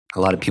A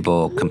lot of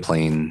people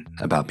complain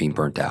about being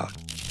burnt out.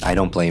 I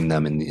don't blame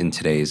them in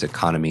today's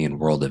economy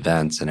and world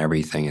events and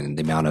everything and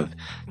the amount of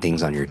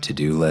things on your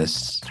to-do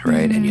list,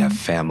 right? And you have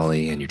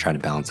family and you're trying to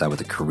balance that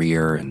with a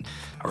career and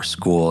or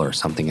school or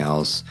something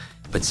else.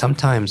 But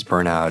sometimes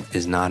burnout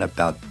is not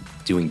about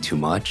doing too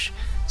much.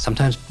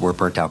 Sometimes we're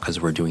burnt out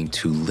because we're doing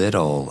too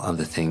little of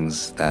the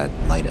things that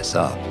light us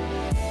up.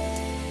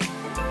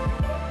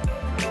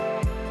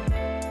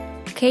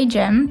 Okay,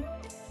 Jim.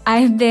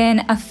 I've been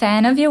a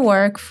fan of your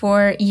work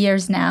for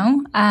years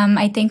now.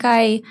 I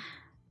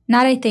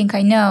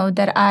know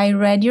that I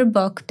read your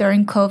book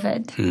during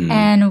COVID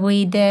and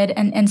we did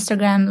an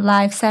Instagram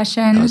live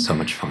session. That was so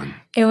much fun.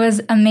 It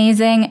was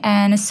amazing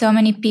and so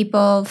many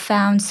people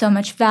found so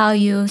much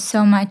value,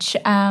 so much,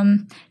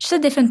 just a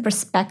different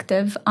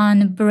perspective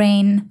on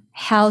brain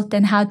health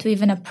and how to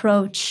even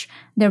approach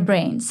their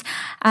brains.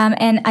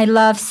 And I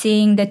love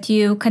seeing that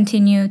you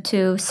continue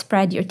to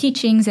spread your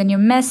teachings and your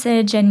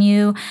message, and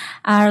you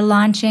are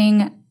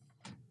launching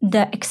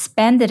the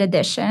expanded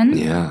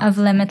edition of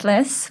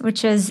Limitless,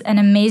 which is an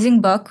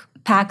amazing book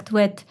packed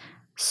with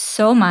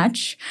so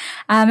much.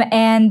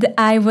 And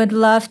I would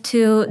love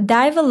to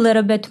dive a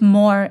little bit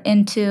more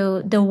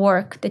into the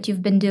work that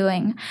you've been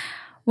doing.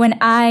 When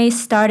I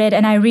started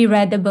and I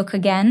reread the book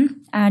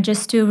again,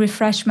 just to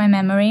refresh my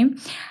memory,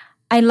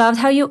 I loved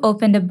how you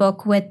opened the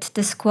book with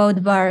this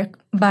quote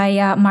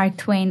by Mark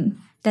Twain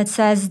that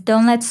says,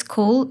 "Don't let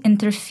school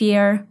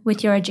interfere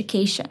with your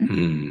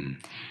education."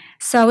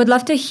 So I would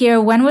love to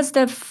hear, when was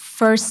the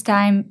first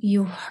time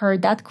you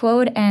heard that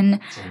quote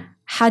and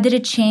how did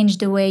it change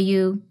the way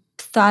you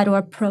thought or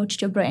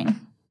approached your brain?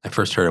 I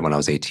first heard it when I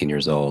was 18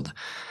 years old.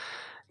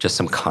 Just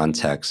some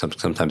context.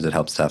 Sometimes it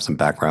helps to have some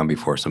background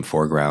before some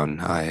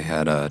foreground. I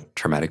had a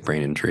traumatic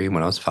brain injury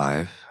when I was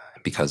 5.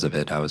 Because of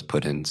it, I was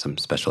put in some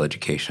special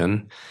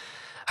education.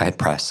 I had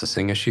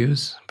processing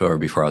issues, but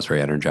before I was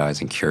very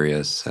energized and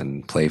curious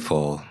and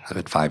playful.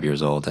 At 5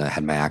 years old, I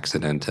had my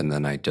accident, and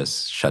then I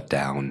just shut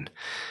down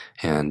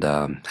and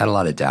had a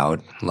lot of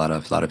doubt, a lot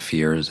of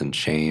fears and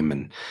shame,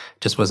 and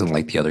just wasn't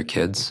like the other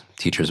kids.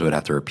 Teachers would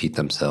have to repeat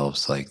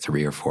themselves like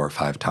 3 or 4 or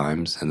 5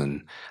 times, and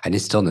then I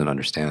still didn't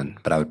understand,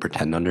 but I would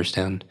pretend to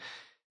understand.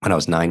 When I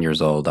was 9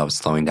 years old, I was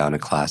slowing down in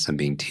class and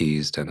being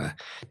teased, and a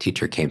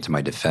teacher came to my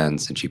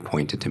defense, and she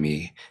pointed to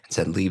me and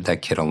said, "Leave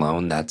that kid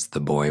alone. That's the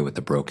boy with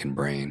the broken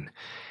brain."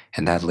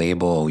 And that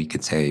label, you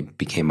could say,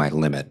 became my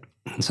limit.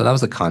 And so that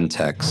was the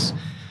context.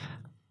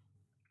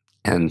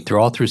 And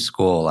all through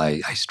school,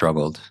 I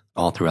struggled.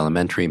 All through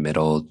elementary,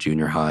 middle,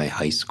 junior high,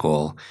 high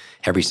school,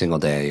 every single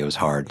day it was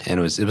hard. And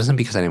it wasn't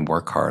because I didn't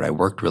work hard. I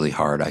worked really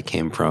hard. I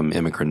came from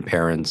immigrant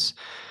parents.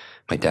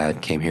 My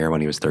dad came here when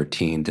he was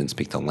 13, didn't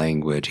speak the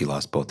language. He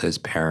lost both his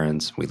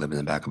parents. We lived in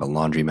the back of a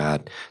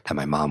laundromat that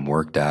my mom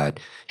worked at.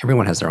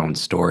 Everyone has their own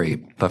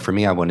story. But for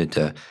me, I wanted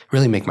to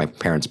really make my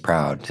parents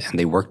proud. And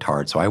they worked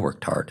hard, so I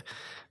worked hard.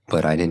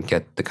 But I didn't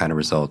get the kind of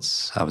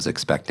results I was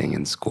expecting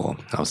in school.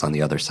 I was on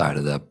the other side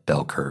of the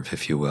bell curve,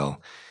 if you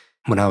will.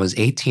 When I was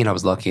 18, I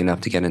was lucky enough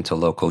to get into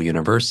a local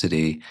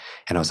university.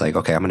 And I was like,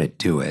 okay, I'm going to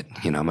do it.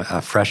 I'm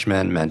a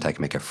freshman, meant I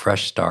could make a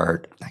fresh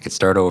start. I could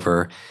start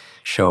over,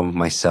 show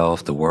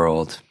myself, the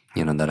world,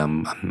 that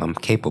I'm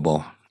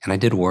capable. And I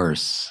did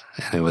worse.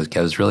 And it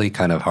was really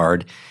kind of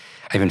hard.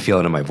 I even feel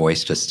it in my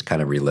voice just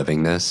kind of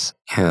reliving this.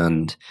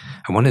 And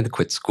I wanted to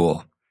quit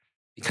school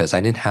because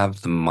I didn't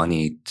have the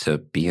money to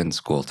be in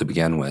school to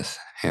begin with.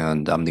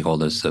 And I'm the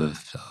oldest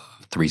of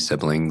 3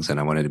 siblings, and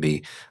I wanted to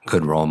be a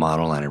good role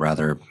model. And I'd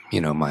rather,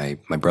 my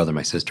brother,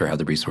 my sister had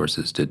the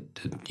resources to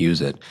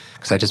use it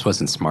because I just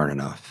wasn't smart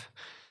enough.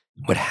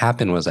 What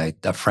happened was a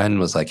friend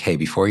was like, "Hey,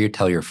 before you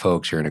tell your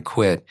folks you're going to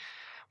quit,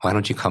 why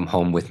don't you come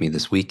home with me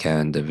this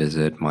weekend to I'm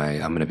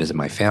going to visit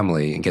my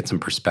family and get some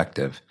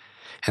perspective."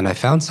 And I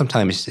found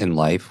sometimes in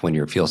life when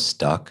you feel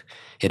stuck,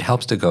 it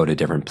helps to go to a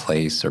different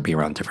place or be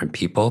around different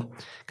people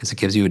because it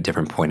gives you a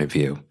different point of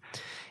view.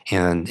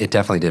 And it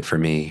definitely did for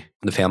me.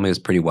 The family was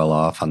pretty well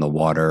off on the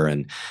water,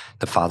 and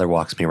the father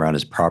walks me around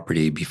his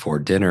property before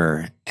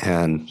dinner,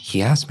 and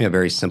he asked me a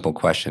very simple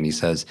question. He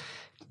says,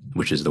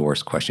 which is the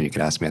worst question you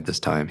could ask me at this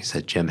time. He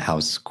said, "Jim,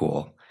 how's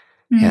school?"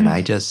 And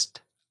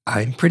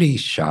I'm pretty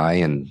shy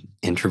and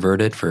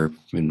introverted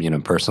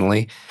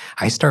personally.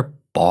 I start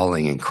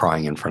bawling and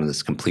crying in front of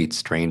this complete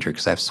stranger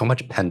because I have so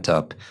much pent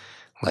up,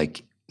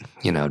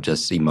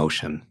 just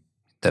emotion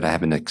that I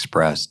haven't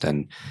expressed,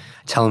 and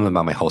tell him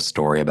about my whole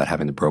story about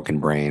having the broken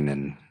brain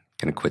and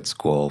going to quit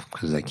school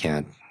because I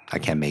can't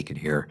make it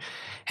here.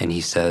 And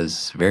he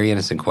says, very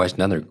innocent question,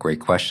 another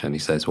great question. He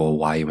says, "Well,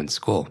 why are you in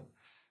school?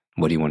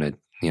 What do you want to?"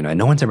 And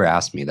no one's ever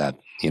asked me that.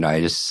 I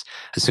just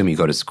assume you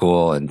go to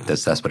school and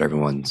that's what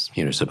everyone's,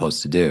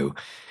 supposed to do.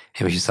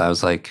 And I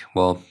was like,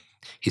 well,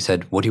 he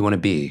said, "What do you want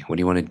to be? What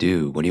do you want to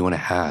do? What do you want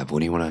to have? What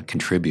do you want to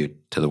contribute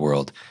to the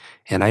world?"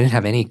 And I didn't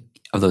have any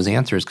of those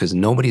answers because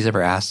nobody's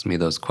ever asked me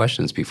those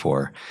questions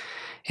before.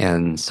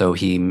 And so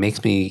he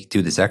makes me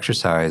do this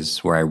exercise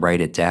where I write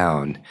it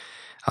down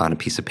on a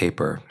piece of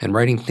paper. And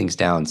writing things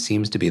down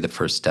seems to be the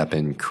first step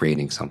in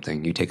creating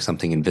something. You take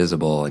something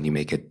invisible and you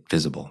make it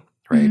visible,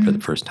 right, for the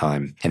first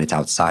time, and it's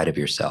outside of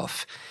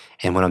yourself.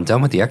 And when I'm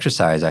done with the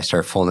exercise, I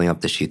start folding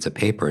up the sheets of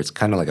paper. It's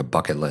kind of like a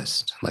bucket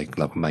list, like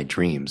my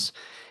dreams.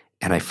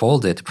 And I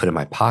fold it to put in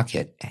my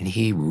pocket, and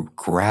he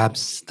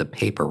grabs the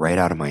paper right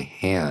out of my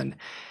hand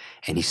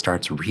and he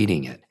starts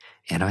reading it.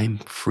 And I'm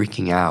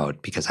freaking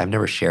out because I've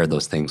never shared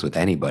those things with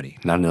anybody,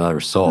 not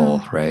another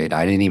soul, right?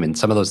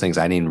 Some of those things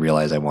I didn't even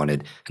realize I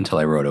wanted until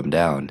I wrote them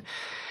down.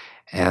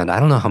 And I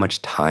don't know how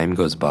much time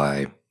goes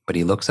by, but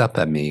he looks up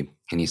at me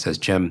and he says,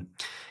 Jim,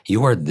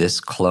 you are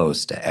this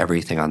close to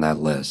everything on that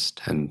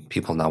list. And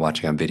people not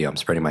watching on video, I'm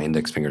spreading my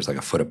index fingers like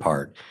a foot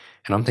apart.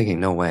 And I'm thinking,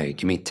 no way,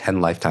 give me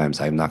 10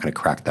 lifetimes, I'm not going to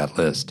crack that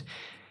list.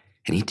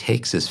 And he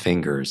takes his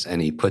fingers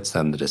and he puts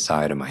them to the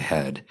side of my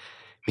head,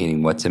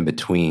 meaning what's in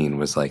between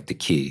was like the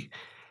key,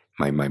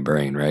 my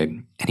brain, right?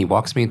 And he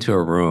walks me into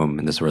a room,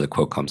 and this is where the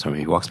quote comes from.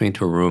 He walks me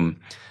into a room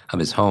of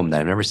his home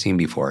that I've never seen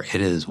before. It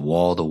is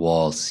wall to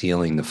wall,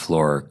 ceiling to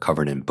floor,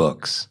 covered in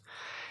books.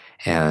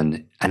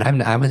 And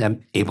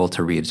I'm able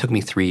to read. It took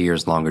me 3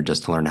 years longer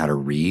just to learn how to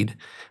read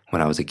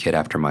when I was a kid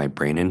after my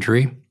brain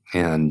injury.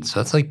 And so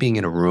it's like being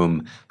in a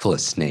room full of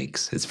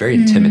snakes. It's very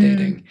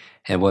intimidating.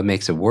 And what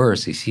makes it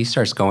worse is he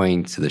starts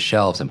going to the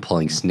shelves and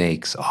pulling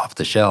snakes off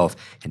the shelf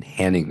and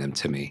handing them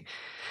to me.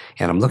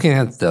 And I'm looking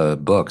at the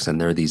books, and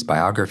there are these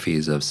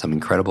biographies of some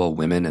incredible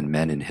women and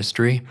men in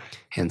history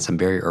and some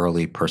very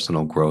early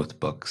personal growth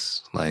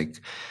books, like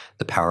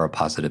The Power of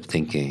Positive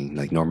Thinking,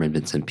 like Norman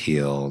Vincent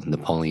Peale,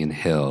 Napoleon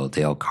Hill,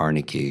 Dale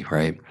Carnegie,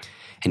 right?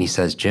 And he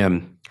says,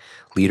 Jim,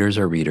 leaders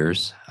are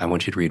readers. I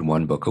want you to read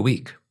one book a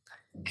week.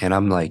 And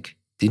I'm like,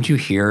 didn't you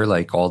hear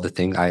like all the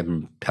things I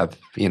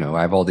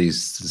have all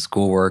these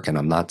schoolwork and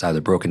I'm not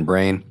either broken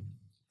brain.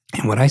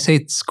 And when I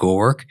say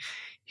schoolwork,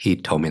 he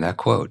told me that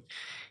quote.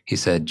 He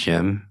said,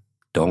 Jim,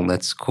 don't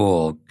let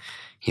school,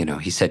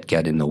 he said,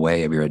 get in the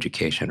way of your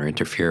education or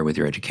interfere with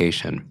your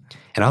education.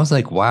 And I was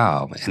like,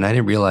 wow. And I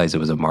didn't realize it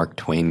was a Mark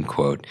Twain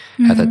quote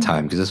at that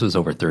time, because this was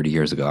over 30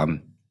 years ago.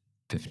 I'm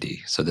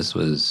 50. So this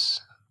was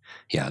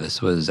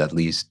at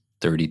least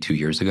 32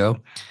 years ago.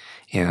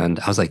 And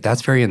I was like,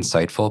 that's very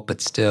insightful,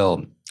 but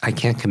still, I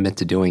can't commit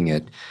to doing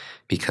it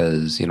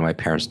because, my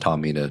parents taught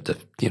me to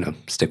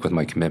stick with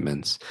my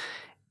commitments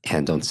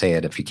and don't say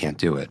it if you can't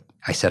do it.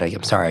 I said,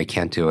 I'm sorry, I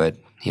can't do it,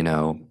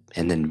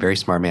 and then very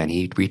smart man,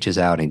 he reaches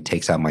out and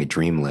takes out my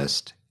dream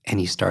list and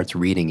he starts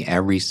reading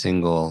every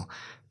single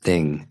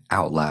thing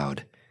out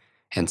loud.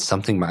 And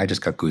I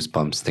just got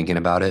goosebumps thinking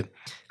about it.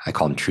 I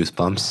call them truth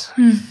bumps.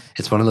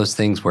 It's one of those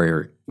things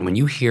where when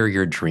you hear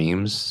your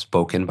dreams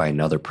spoken by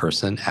another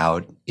person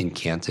out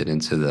incanted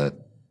into the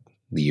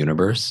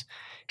universe,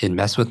 it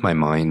messed with my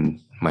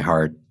mind, my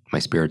heart, my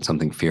spirit,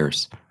 something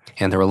fierce.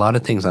 And there were a lot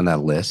of things on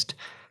that list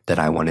that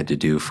I wanted to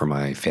do for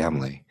my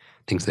family,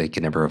 things they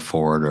could never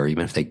afford, or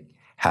even if they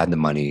had the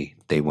money,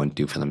 they wouldn't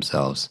do for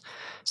themselves.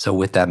 So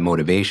with that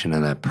motivation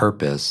and that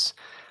purpose,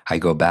 I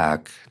go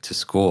back to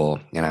school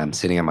and I'm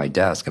sitting at my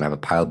desk and I have a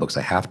pile of books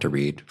I have to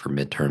read for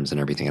midterms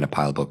and everything, and a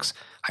pile of books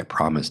I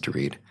promised to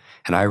read.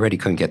 And I already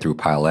couldn't get through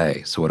pile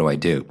A. So what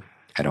do?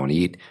 I don't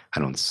eat,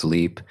 I don't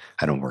sleep,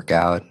 I don't work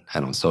out,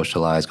 I don't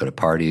socialize, go to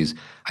parties.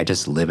 I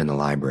just live in the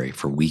library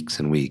for weeks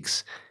and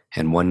weeks.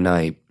 And one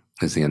night,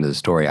 is the end of the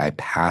story, I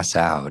pass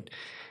out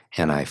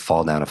and I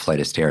fall down a flight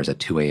of stairs at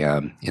 2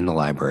 a.m. in the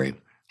library.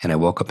 And I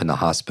woke up in the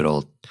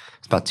hospital.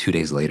 It's about 2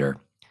 days later.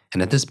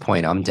 And at this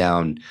point, I'm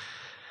down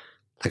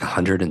like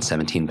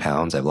 117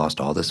 pounds. I've lost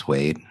all this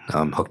weight.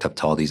 I'm hooked up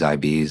to all these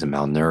IVs. I'm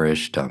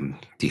malnourished. I'm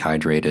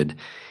dehydrated.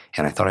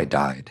 And I thought I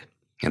died.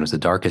 And it was the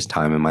darkest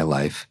time in my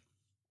life.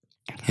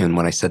 And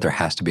when I said there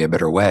has to be a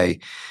better way,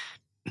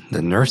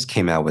 the nurse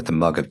came out with a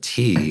mug of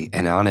tea,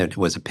 and on it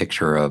was a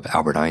picture of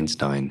Albert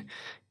Einstein,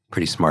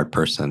 pretty smart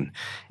person.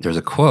 There's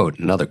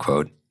another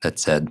quote that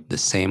said, the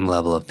same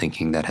level of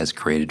thinking that has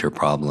created your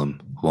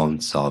problem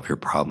won't solve your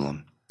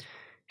problem.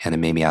 And it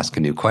made me ask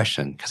a new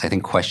question, because I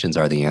think questions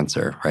are the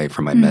answer, right?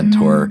 From my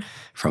mentor,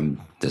 from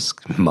this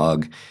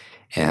mug.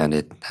 And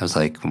I was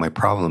like, my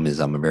problem is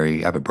I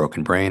have a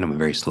broken brain. I'm a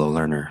very slow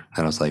learner.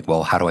 And I was like,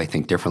 well, how do I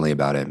think differently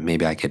about it?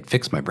 Maybe I could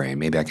fix my brain.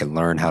 Maybe I could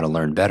learn how to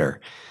learn better.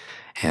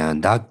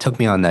 And that took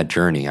me on that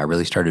journey. I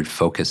really started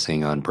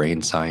focusing on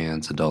brain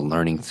science, adult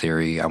learning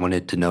theory. I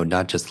wanted to know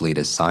not just the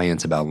latest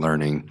science about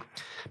learning,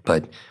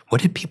 but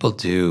what did people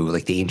do,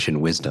 like the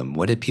ancient wisdom?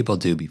 What did people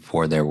do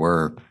before there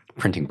were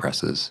printing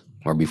presses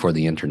or before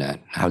the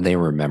internet? How did they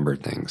remember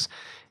things?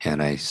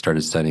 And I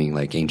started studying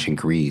like ancient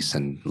Greece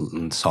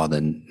and saw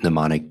the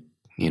mnemonic,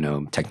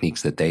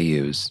 techniques that they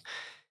used.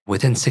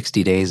 Within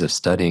 60 days of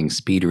studying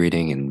speed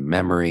reading and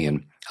memory,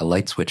 and a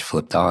light switch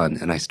flipped on,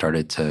 and I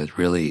started to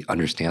really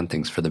understand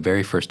things for the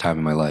very first time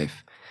in my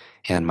life.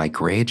 And my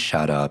grades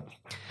shot up,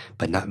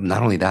 but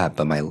not only that,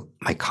 but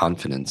my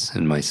confidence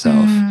in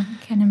myself. I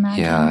can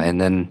imagine. Yeah, and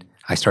then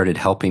I started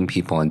helping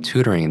people and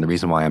tutoring. And the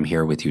reason why I'm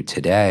here with you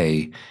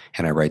today,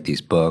 and I write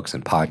these books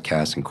and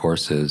podcasts and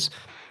courses,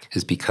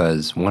 is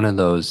because one of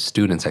those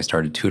students I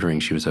started tutoring,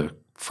 she was a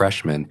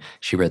freshman.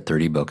 She read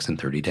 30 books in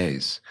 30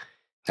 days.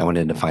 I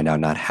wanted to find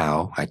out not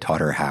how. I taught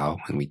her how,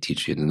 and we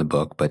teach it in the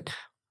book, but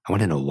I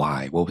want to know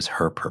why. What was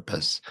her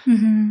purpose?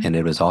 Mm-hmm. And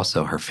it was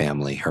also her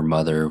family. Her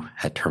mother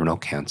had terminal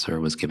cancer,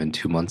 was given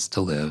 2 months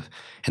to live,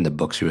 and the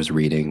books she was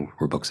reading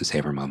were books to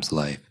save her mom's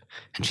life.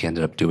 And she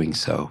ended up doing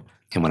so.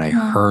 And when I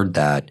Wow. heard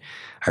that,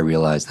 I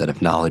realized that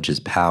if knowledge is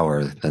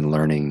power, then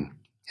learning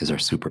is our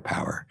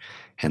superpower.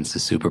 And it's the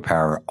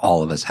superpower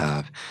all of us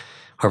have.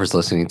 Whoever's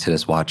listening to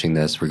this, watching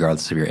this,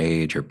 regardless of your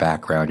age, your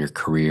background, your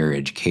career, your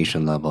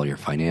education level, your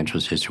financial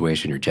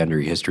situation, your gender,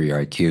 your history,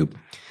 your IQ,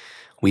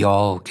 we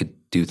all could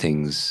do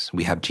things.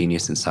 We have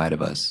genius inside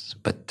of us,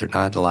 but there are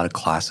not a lot of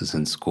classes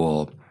in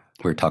school.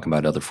 We were talking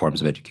about other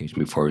forms of education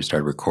before we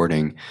started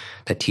recording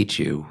that teach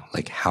you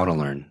like how to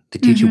learn. They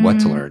teach you what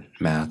to Mm-hmm. learn,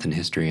 math and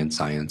history and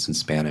science and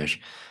Spanish,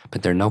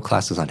 but there are no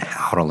classes on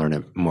how to learn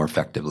it more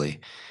effectively.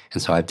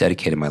 And so I've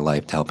dedicated my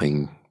life to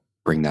helping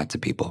bring that to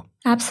people.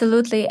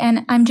 Absolutely.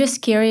 And I'm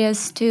just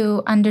curious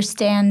to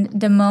understand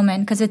the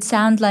moment, because it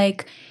sounds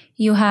like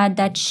you had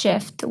that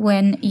shift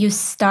when you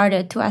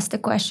started to ask the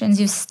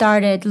questions. You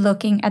started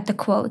looking at the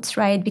quotes,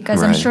 right?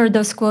 Because I'm Right. sure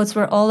those quotes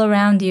were all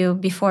around you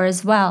before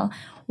as well.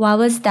 What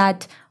was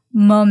that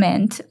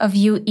moment of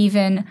you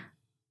even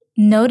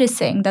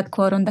noticing that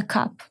quote on the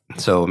cup?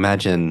 So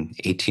imagine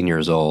 18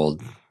 years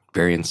old,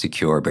 very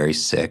insecure, very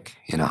sick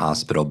in a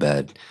hospital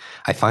bed.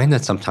 I find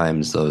that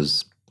sometimes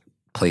those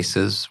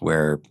places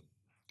where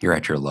you're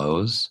at your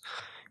lows,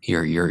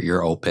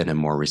 you're open and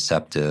more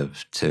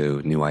receptive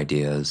to new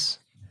ideas,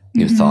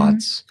 new Mm-hmm.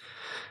 thoughts,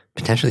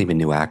 potentially even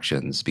new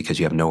actions because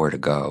you have nowhere to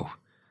go.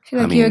 I feel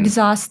I like you mean,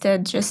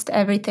 exhausted just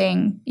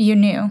everything you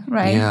knew,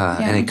 right? yeah,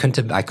 and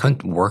Yeah. I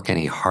couldn't work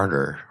any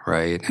harder,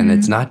 right? And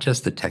it's Mm-hmm. not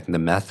just the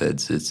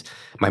methods. It's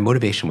my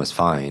motivation was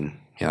fine.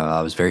 You know,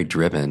 I was very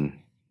driven,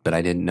 but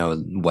I didn't know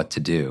what to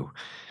do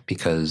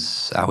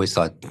because I always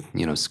thought,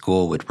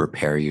 school would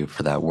prepare you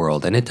for that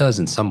world, and it does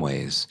in some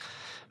ways.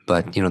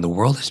 But, the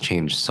world has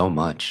changed so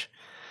much.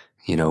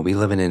 We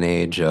live in an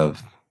age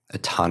of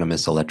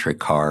autonomous electric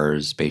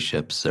cars,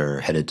 spaceships are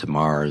headed to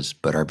Mars,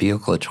 but our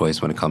vehicle of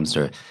choice when it comes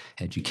to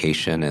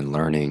education and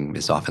learning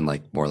is often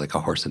more like a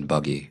horse and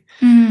buggy,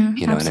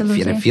 Mm-hmm. and it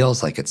Absolutely.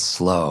 feels like it's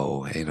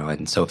slow,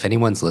 and so if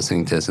anyone's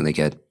listening to this and they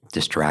get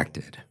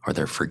distracted or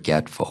they're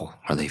forgetful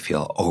or they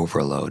feel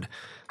overload,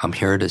 I'm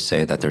here to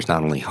say that there's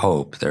not only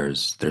hope,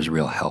 there's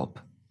real help.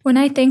 When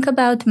I think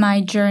about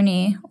my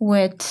journey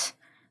with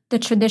the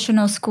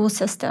traditional school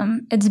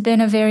system, it's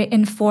been a very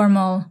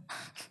informal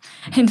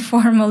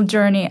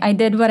journey. I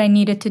did what I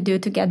needed to do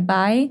to get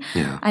by.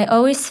 Yeah. I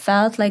always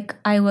felt like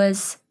I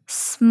was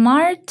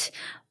smart,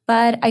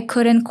 but I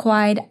couldn't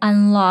quite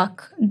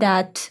unlock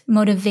that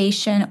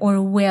motivation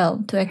or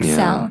will to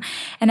excel. Yeah.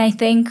 And I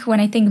think when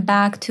I think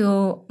back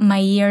to my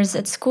years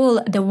at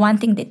school, the one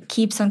thing that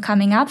keeps on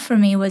coming up for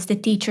me was the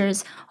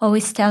teachers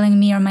always telling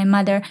me or my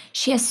mother,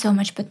 she has so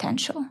much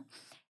potential.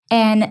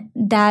 And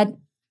that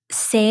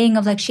saying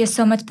of like, she has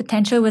so much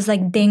potential was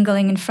like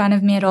dangling in front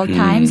of me at all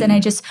times. And I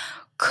just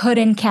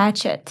couldn't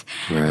catch it.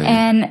 Right.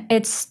 And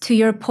it's to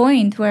your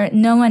point where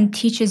no one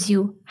teaches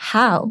you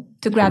how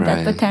to grab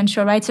that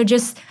potential, right? So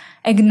just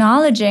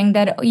acknowledging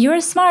that you're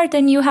smart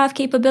and you have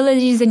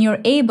capabilities and you're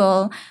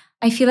able,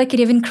 I feel like it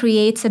even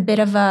creates a bit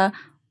of a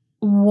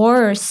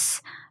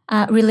worse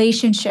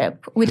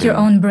relationship with your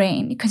own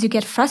brain because you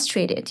get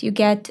frustrated. You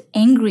get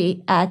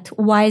angry at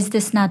why is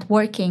this not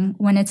working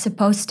when it's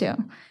supposed to.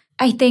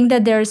 I think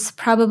that there's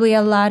probably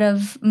a lot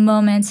of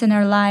moments in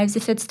our lives,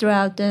 if it's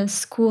throughout the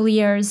school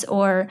years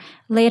or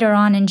later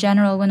on in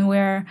general, when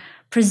we're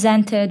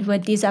presented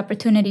with these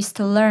opportunities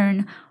to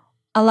learn,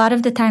 a lot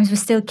of the times we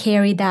still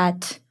carry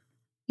that,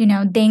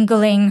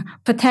 dangling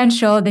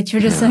potential that you're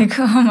just like,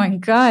 oh my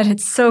God,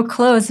 it's so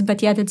close,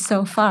 but yet it's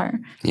so far.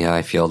 Yeah,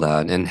 I feel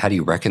that. And how do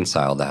you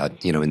reconcile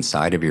that,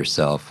 inside of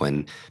yourself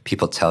when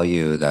people tell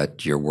you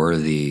that you're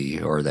worthy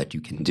or that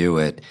you can do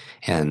it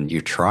and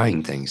you're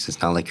trying things?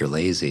 It's not like you're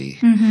lazy,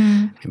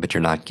 but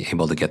you're not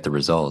able to get the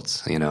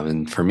results,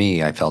 And for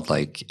me, I felt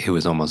like it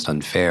was almost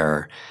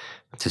unfair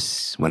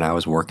when I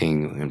was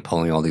working and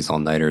pulling all these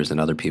all-nighters and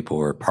other people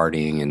were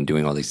partying and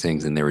doing all these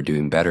things and they were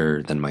doing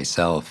better than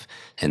myself.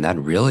 And that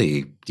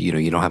really, you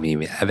don't have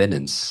any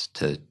evidence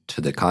to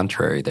the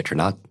contrary that you're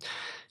not,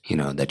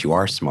 that you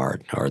are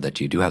smart or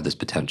that you do have this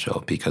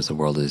potential because the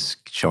world is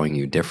showing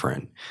you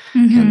different.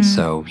 And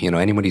so,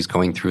 anybody who's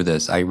going through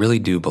this, I really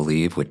do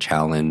believe with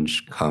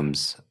challenge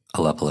comes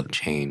a level of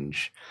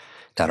change,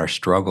 that our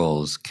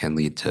struggles can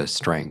lead to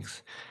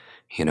strength.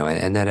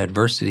 And that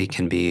adversity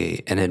can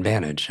be an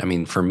advantage. I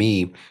mean, for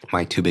me,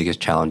 my two biggest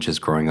challenges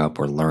growing up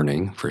were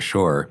learning, for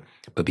sure.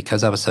 But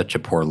because I was such a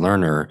poor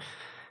learner,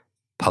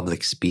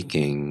 public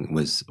speaking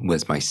was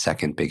my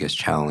second biggest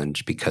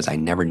challenge because I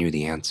never knew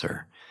the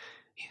answer.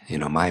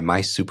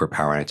 My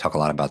superpower, and I talk a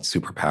lot about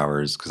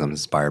superpowers because I'm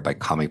inspired by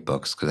comic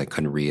books because I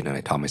couldn't read, and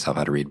I taught myself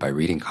how to read by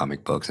reading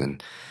comic books.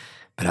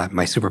 But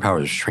my superpower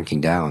was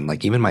shrinking down.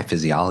 Like even my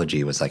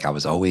physiology was like I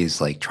was always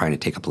like trying to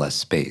take up less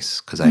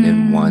space because I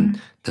didn't want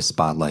the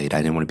spotlight. I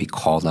didn't want to be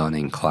called on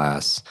in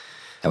class.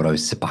 I would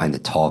always sit behind the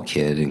tall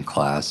kid in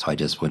class so I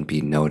just wouldn't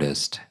be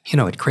noticed.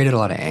 It created a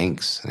lot of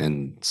angst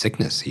and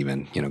sickness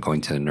even,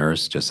 going to the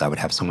nurse, just I would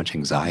have so much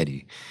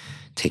anxiety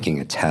taking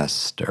a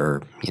test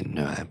or,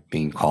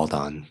 being called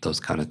on, those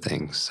kind of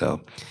things.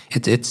 So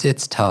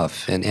it's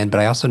tough. But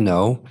I also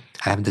know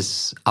I have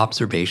this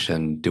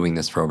observation doing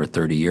this for over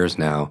 30 years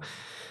now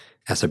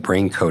as a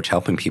brain coach,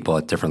 helping people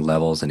at different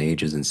levels and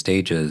ages and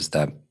stages,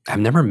 that I've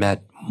never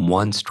met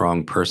one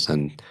strong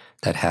person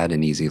that had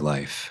an easy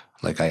life.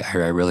 Like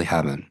I really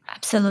haven't.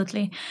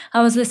 Absolutely.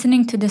 I was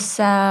listening to this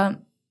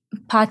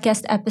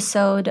podcast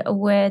episode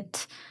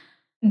with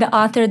the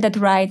author that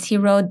writes. He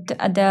wrote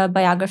the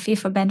biography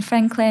for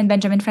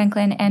Benjamin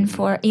Franklin, and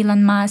for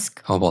Elon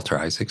Musk. Oh, Walter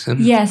Isaacson?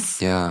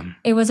 Yes. Yeah.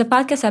 It was a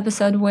podcast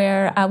episode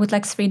where with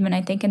Lex Friedman,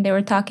 I think, and they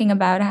were talking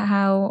about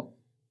how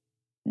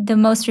the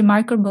most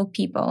remarkable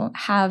people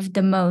have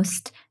the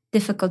most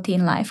difficulty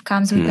in life,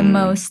 comes with the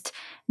most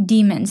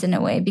demons in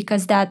a way,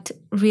 because that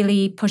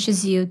really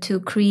pushes you to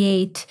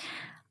create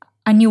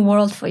a new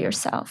world for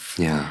yourself.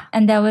 Yeah.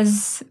 And that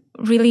was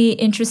really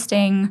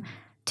interesting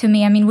to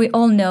me. I mean, we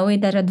all know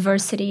it, that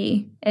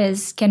adversity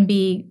can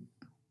be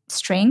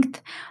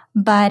strength,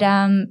 but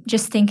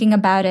just thinking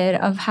about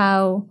it, of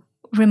how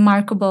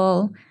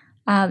remarkable,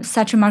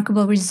 such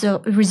remarkable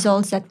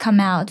results that come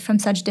out from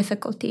such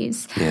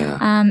difficulties.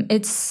 Yeah.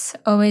 It's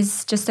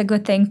always just a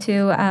good thing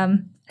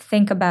to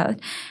think about.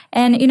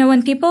 And,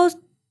 when people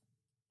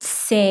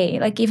say,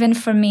 like, even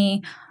for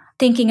me,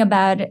 thinking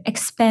about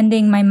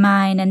expanding my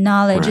mind and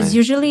knowledge is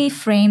usually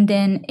framed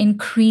in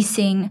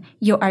increasing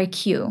your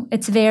IQ.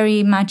 It's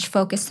very much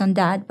focused on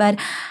that. But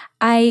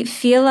I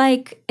feel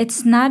like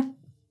it's not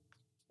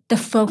the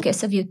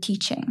focus of your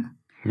teaching.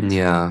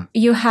 Yeah.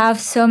 You have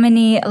so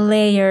many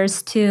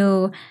layers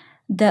to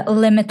the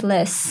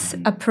limitless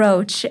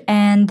approach.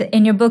 And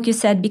in your book, you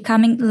said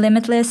becoming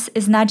limitless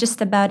is not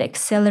just about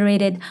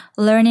accelerated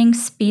learning,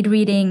 speed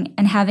reading,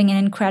 and having an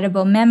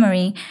incredible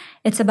memory.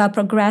 It's about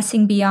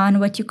progressing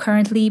beyond what you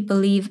currently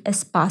believe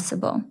is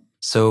possible.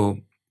 So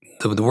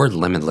the word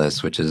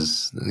limitless, which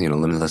is,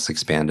 Limitless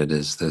Expanded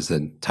is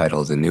the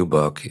title of the new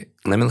book.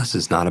 Limitless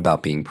is not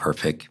about being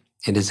perfect.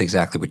 It is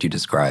exactly what you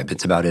described.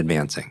 It's about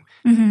advancing.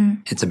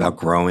 Mm-hmm. It's about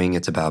growing.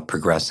 It's about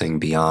progressing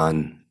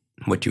beyond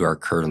what you are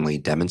currently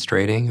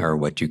demonstrating or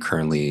what you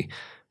currently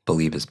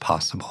believe is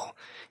possible.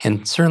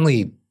 And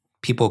certainly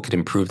people could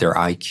improve their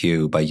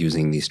IQ by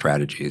using these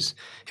strategies.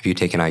 If you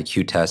take an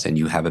IQ test and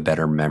you have a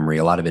better memory,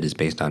 a lot of it is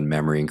based on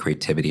memory and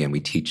creativity, and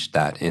we teach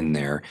that in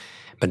there.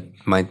 But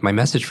my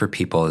message for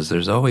people is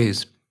there's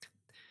always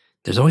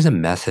a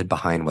method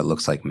behind what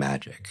looks like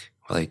magic.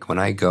 Like when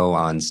I go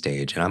on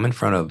stage and I'm in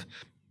front of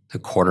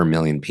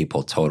 250,000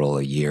 people total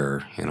a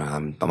year,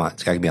 I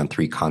could be on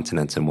 3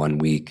 continents in 1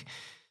 week.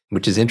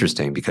 Which is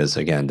interesting because,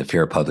 again, the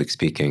fear of public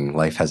speaking,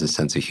 life has a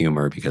sense of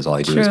humor because all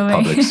I do is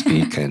public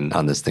speak and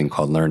on this thing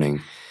called learning.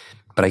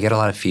 But I get a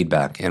lot of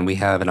feedback, and we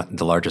have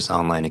the largest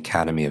online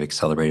academy of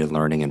accelerated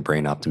learning and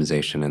brain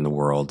optimization in the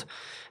world.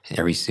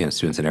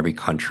 Students in every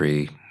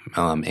country,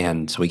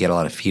 and so we get a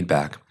lot of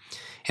feedback.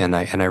 And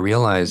I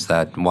realize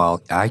that while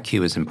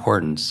IQ is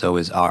important, so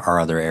is our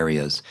other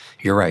areas.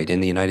 You're right.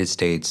 In the United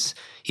States,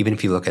 even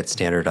if you look at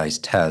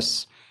standardized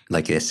tests,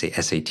 like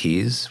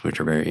SATs, which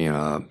are very,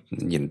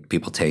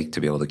 people take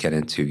to be able to get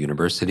into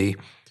university,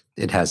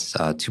 it has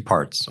 2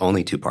 parts,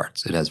 only 2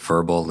 parts. It has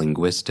verbal,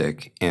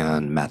 linguistic,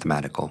 and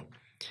mathematical.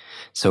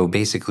 So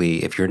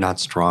basically, if you're not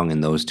strong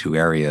in those 2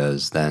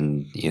 areas,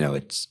 then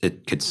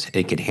it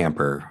could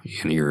hamper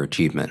your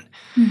achievement.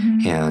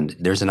 Mm-hmm. And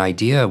there's an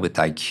idea with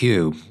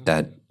IQ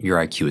that your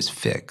IQ is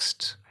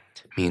fixed,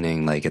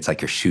 meaning like it's like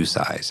your shoe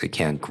size; it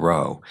can't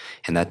grow,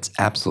 and that's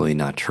absolutely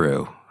not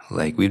true.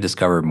 Like we've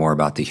discovered more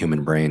about the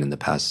human brain in the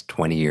past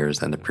 20 years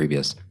than the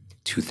previous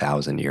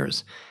 2,000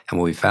 years. And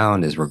what we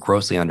found is we're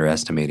grossly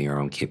underestimating our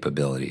own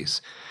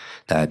capabilities,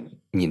 that,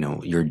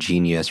 your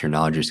genius, your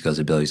knowledge, your skills,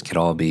 abilities can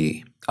all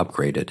be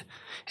upgraded.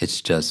 It's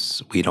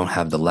just we don't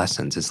have the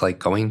lessons. It's like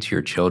going to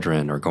your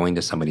children or going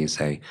to somebody and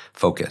say,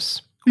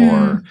 focus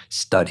or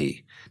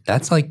study.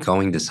 That's like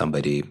going to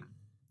somebody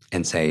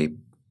and say,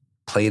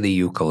 play the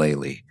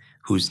ukulele,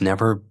 who's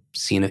never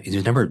seen it,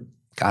 who's never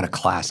got a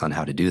class on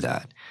how to do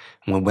that.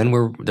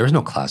 There was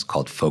no class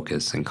called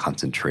focus and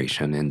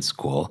concentration in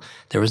school.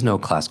 There was no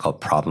class called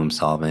problem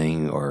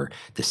solving or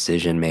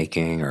decision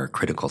making or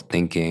critical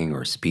thinking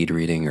or speed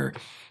reading or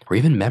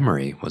even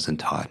memory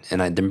wasn't taught.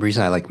 And the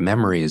reason I like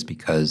memory is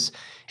because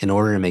in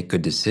order to make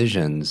good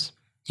decisions,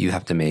 you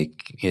have to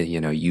make,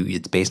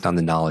 it's based on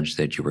the knowledge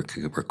that you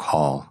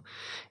recall.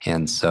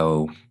 And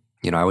so,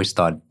 I always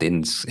thought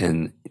in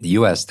the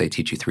US, they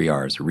teach you 3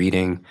 R's: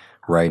 reading,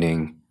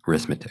 writing,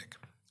 arithmetic.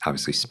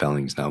 Obviously,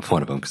 spelling is not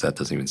one of them because that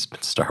doesn't even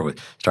start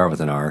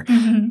with an R.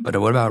 Mm-hmm. But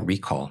what about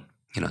recall?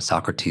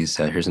 Socrates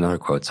said, here's another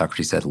quote.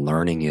 Socrates said,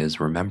 learning is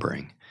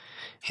remembering.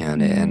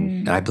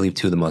 And I believe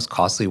 2 of the most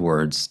costly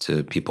words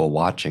to people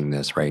watching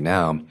this right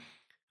now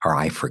are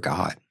I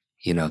forgot.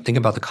 Think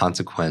about the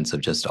consequence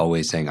of just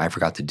always saying, I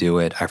forgot to do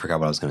it. I forgot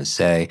what I was going to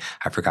say.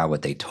 I forgot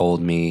what they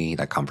told me,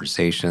 that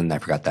conversation. I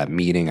forgot that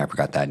meeting. I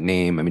forgot that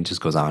name. I mean, it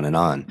just goes on and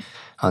on.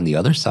 On the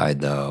other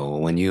side, though,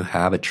 when you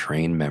have a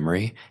trained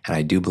memory, and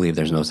I do believe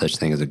there's no such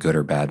thing as a good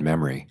or bad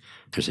memory,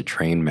 there's a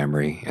trained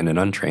memory and an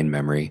untrained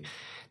memory,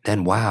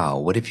 then wow,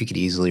 what if you could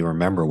easily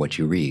remember what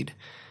you read?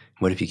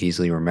 What if you could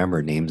easily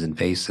remember names and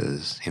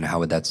faces? How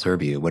would that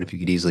serve you? What if you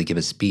could easily give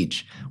a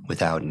speech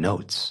without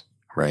notes,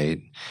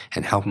 right?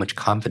 And how much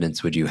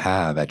confidence would you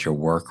have at your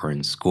work or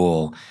in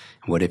school?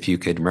 What if you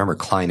could remember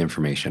client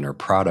information or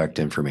product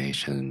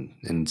information?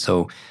 And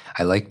so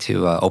I like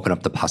to open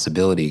up the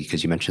possibility,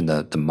 because you mentioned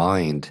the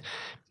mind.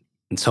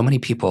 And so many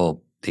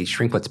people, they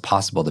shrink what's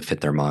possible to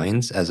fit their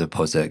minds as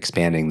opposed to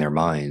expanding their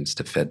minds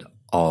to fit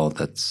all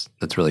that's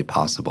really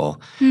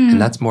possible. And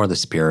that's more the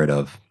spirit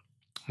of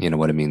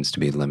what it means to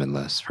be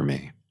limitless for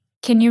me.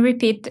 Can you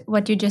repeat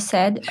what you just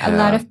said? A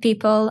lot of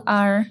people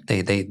are...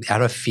 They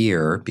out of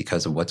fear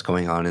because of what's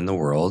going on in the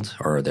world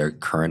or their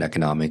current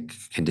economic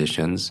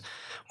conditions,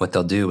 what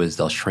they'll do is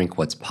they'll shrink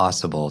what's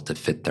possible to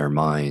fit their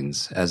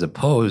minds, as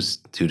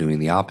opposed to doing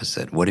the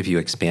opposite. What if you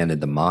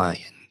expanded the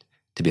mind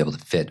to be able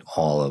to fit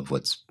all of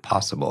what's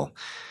possible?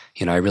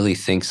 I really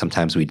think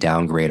sometimes we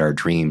downgrade our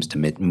dreams to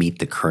meet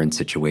the current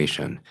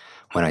situation.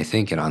 When I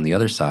think, and on the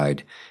other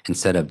side,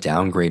 instead of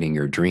downgrading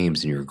your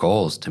dreams and your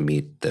goals to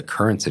meet the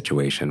current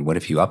situation, what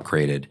if you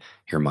upgraded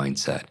your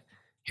mindset,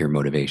 your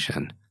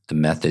motivation, the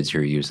methods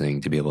you're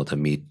using to be able to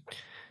meet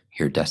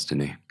your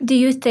destiny? Do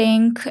you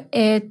think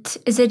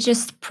is it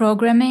just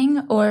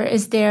programming, or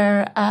is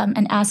there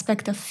an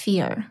aspect of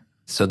fear?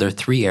 So there are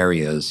 3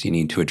 areas you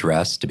need to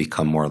address to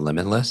become more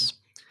limitless.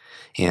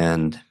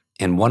 And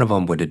one of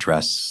them would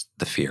address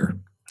the fear.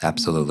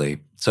 Absolutely.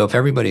 So if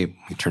everybody,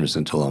 we turn this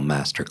into a little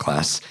master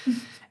class.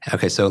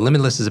 Okay, so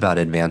Limitless is about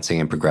advancing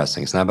and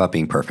progressing. It's not about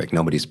being perfect.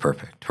 Nobody's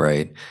perfect,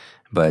 right?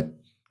 But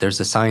there's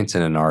a science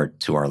and an art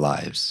to our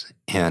lives.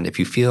 And if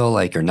you feel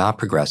like you're not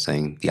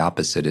progressing, the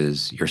opposite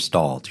is you're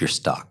stalled, you're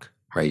stuck,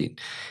 right?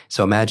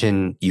 So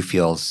imagine you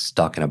feel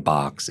stuck in a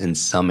box in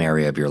some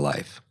area of your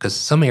life, because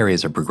some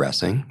areas are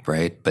progressing,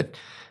 right? But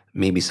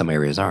maybe some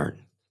areas aren't.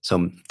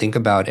 So think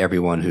about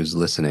everyone who's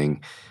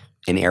listening,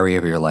 an area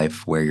of your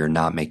life where you're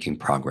not making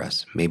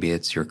progress. Maybe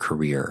it's your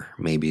career.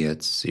 Maybe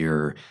it's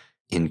your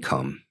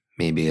income.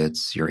 Maybe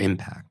it's your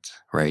impact,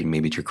 right?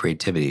 Maybe it's your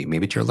creativity.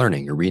 Maybe it's your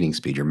learning, your reading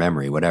speed, your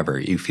memory, whatever.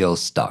 You feel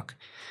stuck.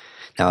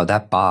 Now,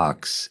 that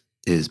box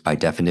is, by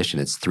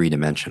definition, it's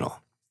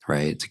 3-dimensional,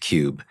 right? It's a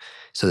cube.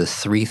 So the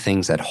 3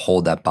 things that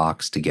hold that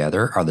box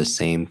together are the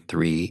same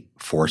 3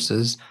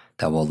 forces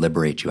that will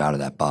liberate you out of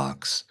that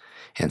box.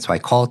 And so I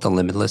call it the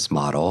Limitless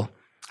model.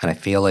 And I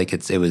feel like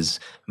it was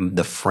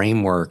the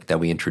framework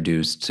that we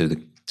introduced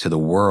to the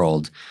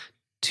world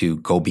to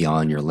go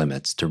beyond your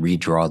limits, to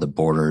redraw the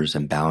borders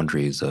and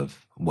boundaries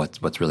of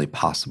what's really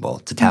possible,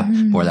 to tap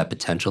more of that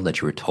potential that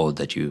you were told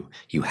that you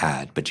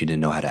had, but you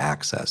didn't know how to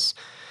access.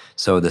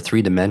 So the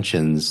 3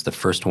 dimensions, the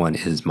first one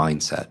is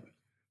mindset,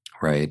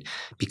 right?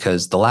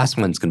 Because the last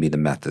one's going to be the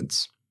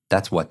methods.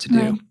 That's what to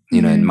do.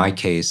 Right. In my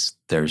case,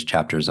 there's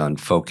chapters on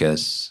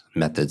focus,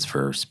 methods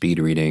for speed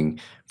reading,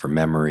 for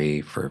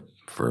memory, for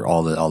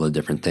all the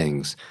different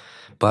things.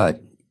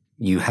 But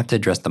you have to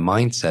address the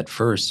mindset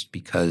first,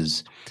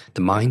 because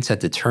the mindset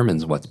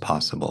determines what's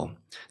possible.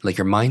 Like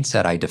your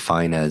mindset, I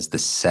define as the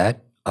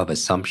set of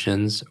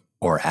assumptions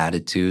or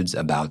attitudes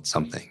about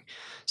something.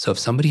 So if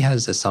somebody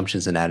has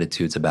assumptions and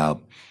attitudes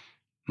about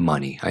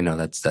money, I know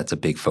that's a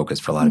big focus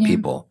for a lot of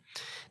people.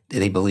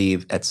 They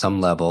believe at some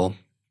level,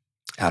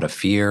 out of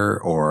fear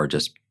or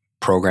just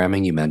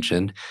programming, you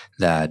mentioned,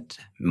 that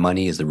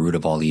money is the root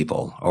of all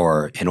evil,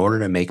 or in order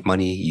to make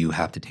money, you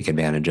have to take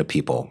advantage of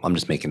people. I'm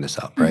just making this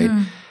up, right?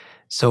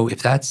 So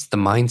if that's the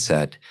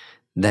mindset,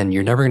 then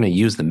you're never going to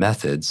use the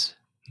methods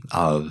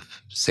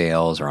of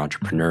sales or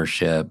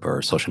entrepreneurship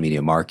or social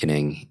media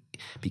marketing,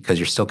 because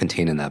you're still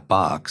contained in that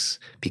box,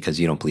 because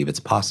you don't believe it's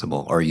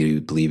possible, or you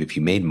believe if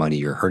you made money,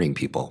 you're hurting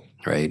people,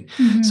 right?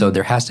 So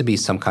there has to be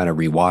some kind of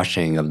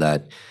rewashing of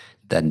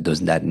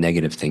that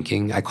negative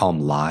thinking. I call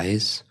them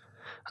lies.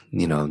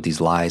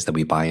 These lies that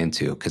we buy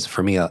into, because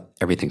for me,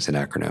 everything's an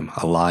acronym.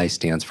 A lie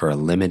stands for a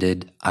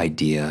limited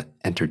idea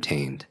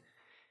entertained.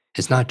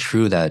 It's not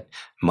true that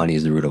money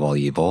is the root of all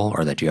evil,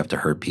 or that you have to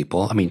hurt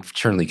people. I mean,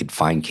 certainly you could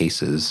find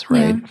cases,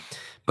 right? Yeah.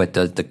 But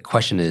the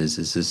question is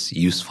this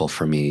useful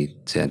for me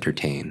to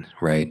entertain,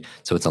 right?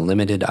 So it's a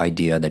limited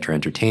idea that you're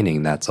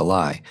entertaining. That's a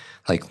lie.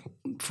 Like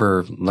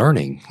for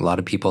learning, a lot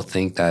of people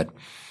think that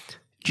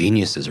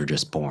geniuses are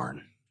just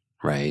born,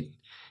 right?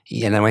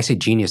 And then when I say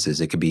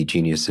geniuses, it could be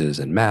geniuses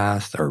in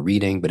math or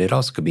reading, but it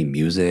also could be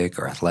music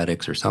or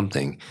athletics or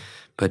something.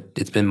 But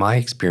it's been my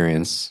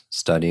experience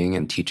studying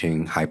and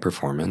teaching high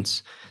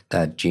performance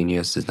that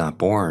genius is not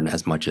born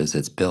as much as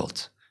it's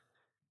built,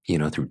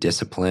 through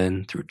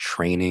discipline, through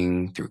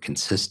training, through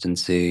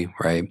consistency,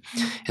 right?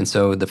 And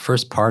so the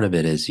first part of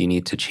it is you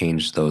need to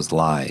change those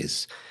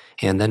lies.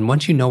 And then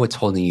once you know what's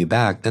holding you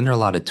back, then there are a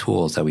lot of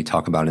tools that we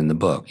talk about in the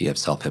book. You have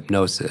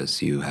self-hypnosis,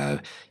 you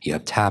have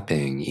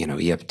tapping,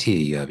 EFT,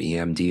 you have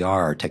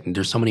EMDR.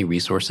 There's so many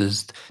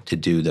resources to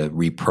do the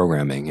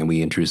reprogramming, and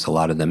we introduce a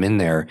lot of them in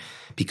there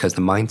because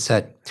the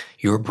mindset,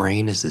 your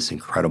brain is this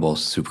incredible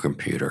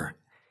supercomputer,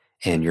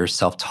 and your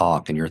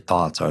self-talk and your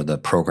thoughts are the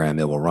program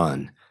it will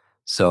run.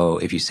 So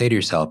if you say to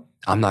yourself,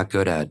 I'm not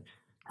good at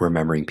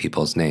remembering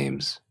people's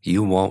names,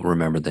 you won't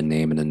remember the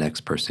name of the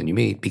next person you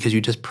meet because you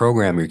just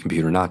program your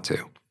computer not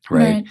to,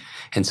 right?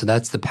 And so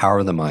that's the power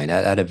of the mind.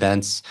 At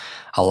events,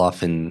 I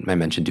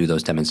mentioned, do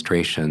those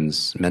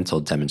demonstrations, mental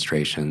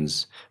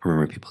demonstrations,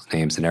 remember people's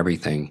names and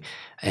everything.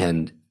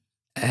 And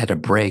at a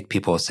break,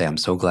 people will say, I'm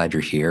so glad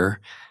you're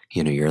here.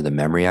 You're the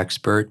memory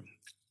expert.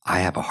 I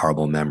have a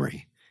horrible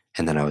memory.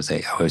 And then I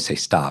always say,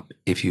 stop.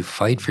 If you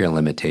fight for your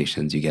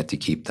limitations, you get to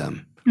keep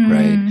them,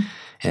 right?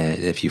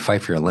 And if you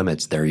fight for your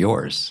limits, they're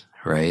yours,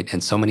 right?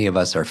 And so many of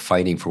us are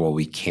fighting for what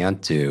we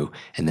can't do,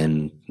 and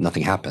then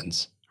nothing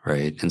happens,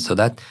 right? And so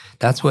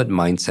that's what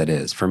mindset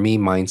is. For me,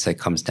 mindset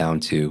comes down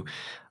to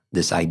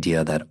this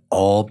idea that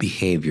all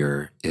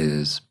behavior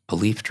is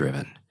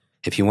belief-driven.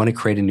 If you want to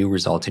create a new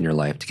result in your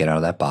life, to get out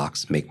of that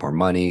box, make more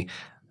money,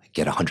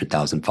 get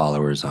 100,000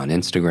 followers on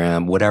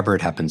Instagram, whatever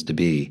it happens to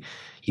be,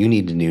 you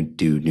need to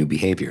do new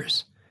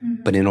behaviors.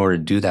 But in order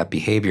to do that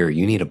behavior,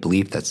 you need a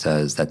belief that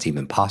says that's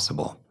even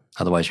possible.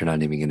 Otherwise, you're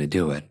not even going to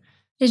do it.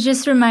 It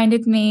just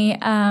reminded me,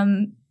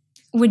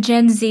 with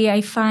Gen Z,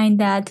 I find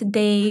that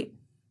they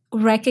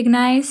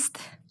recognized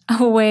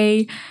a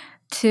way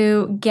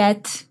to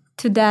get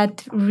to that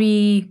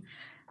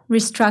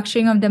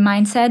restructuring of the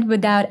mindset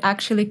without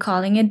actually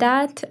calling it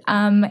that.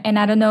 And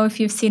I don't know if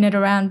you've seen it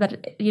around,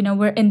 but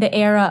we're in the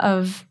era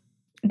of,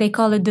 they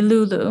call it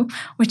delulu,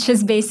 which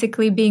is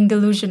basically being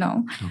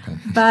delusional. Okay.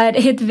 But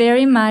it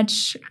very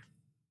much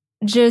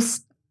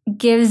just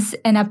gives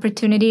an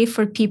opportunity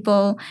for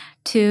people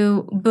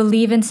to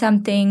believe in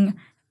something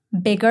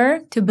bigger,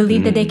 to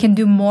believe that they can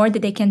do more,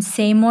 that they can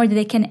say more, that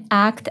they can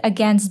act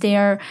against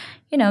their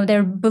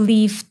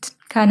believed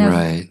kind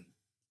of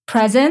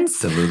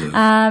presence.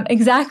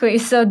 Exactly.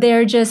 So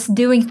they're just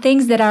doing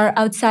things that are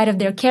outside of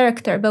their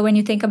character. But when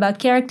you think about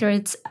character,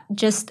 it's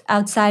just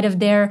outside of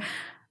their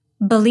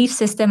belief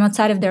system,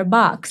 outside of their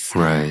box.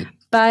 Right.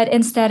 But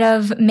instead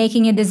of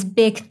making it this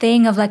big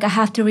thing of like, I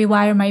have to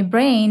rewire my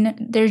brain,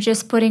 they're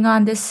just putting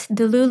on this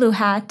Delulu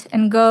hat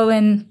and go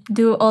and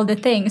do all the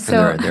things.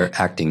 So and they're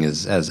acting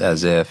as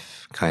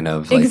if kind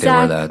of like they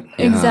were that.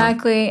 Yeah.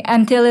 Exactly.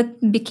 Until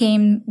it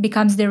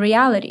becomes the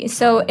reality.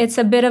 So it's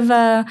a bit of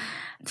a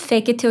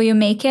fake it till you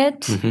make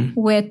it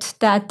with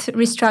that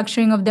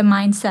restructuring of the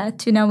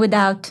mindset,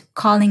 without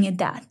calling it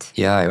that.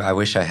 Yeah, I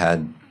wish I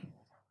had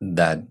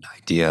that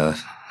idea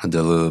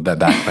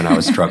back when I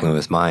was struggling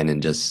with mine,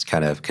 and just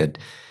kind of could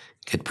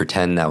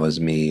pretend that was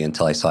me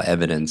until I saw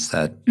evidence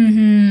that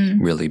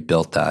really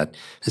built that.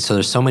 And so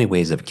there's so many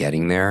ways of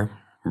getting there,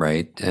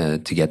 right? To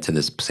get to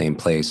this same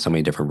place, so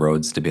many different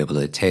roads to be able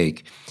to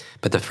take.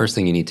 But the first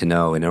thing you need to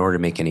know, in order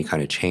to make any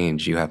kind of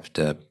change, you have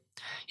to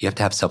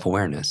have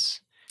self-awareness.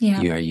 Yeah.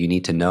 You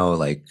need to know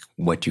like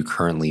what you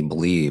currently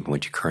believe,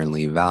 what you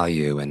currently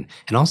value, and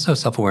also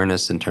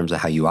self-awareness in terms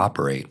of how you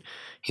operate.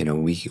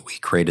 We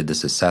created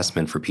this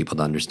assessment for people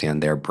to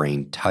understand their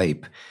brain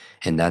type,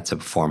 and that's a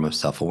form of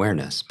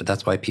self-awareness. But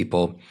that's why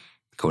people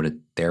go to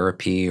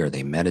therapy, or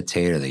they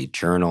meditate, or they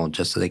journal,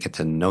 just so they get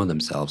to know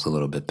themselves a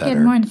little bit better.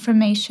 Get more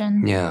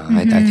information. Yeah,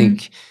 I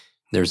think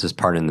there's this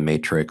part in the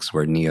Matrix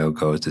where Neo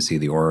goes to see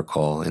the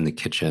Oracle in the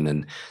kitchen,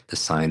 and the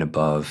sign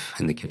above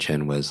in the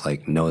kitchen was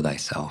like, know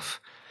thyself.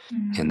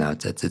 And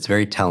it's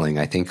very telling.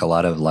 I think a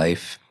lot of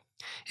life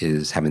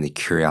is having the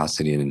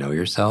curiosity to know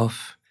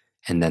yourself.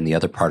 And then the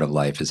other part of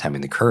life is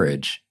having the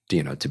courage,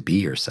 to be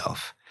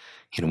yourself.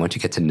 Once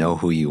you get to know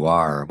who you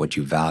are, what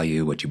you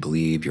value, what you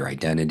believe, your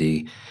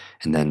identity,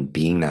 and then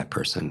being that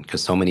person.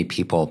 Because so many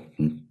people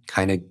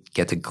kind of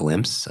get a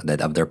glimpse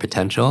of their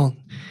potential,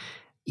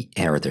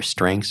 or their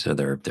strengths, or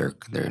their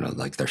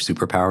like their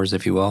superpowers,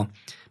 if you will.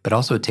 But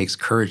also it takes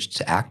courage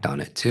to act on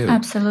it too.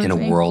 Absolutely. In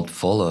a world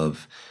full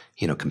of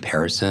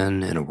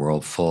comparison, in a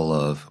world full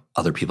of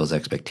other people's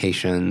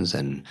expectations,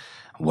 and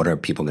what are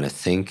people going to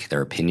think,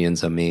 their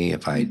opinions of me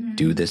if I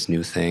do this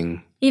new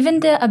thing.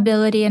 Even the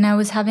ability, and I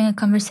was having a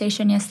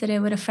conversation yesterday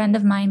with a friend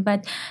of mine,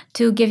 but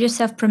to give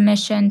yourself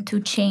permission to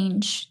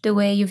change the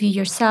way you view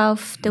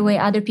yourself, the way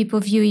other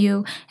people view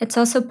you, it's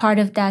also part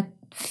of that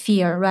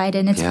fear, right?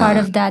 And it's part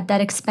of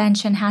that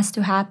expansion has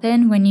to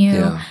happen when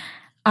you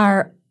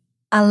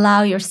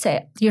allow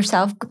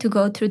yourself to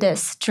go through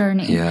this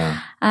journey.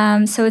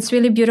 So it's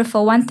really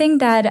beautiful. One thing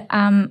that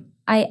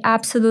I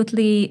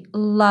absolutely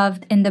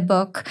loved in the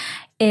book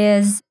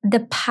is the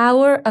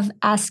power of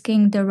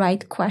asking the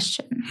right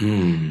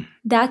question.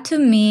 That to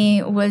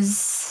me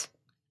was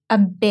a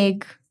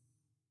big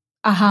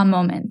aha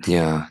moment.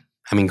 Yeah.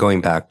 I mean,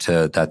 going back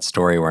to that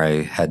story where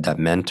I had that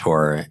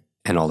mentor,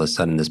 and all of a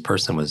sudden this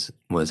person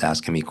was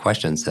asking me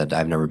questions that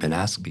I've never been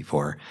asked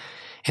before.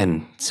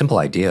 And simple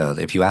idea,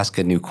 if you ask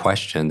a new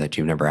question that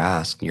you've never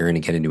asked, you're going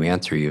to get a new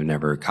answer you've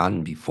never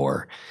gotten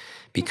before.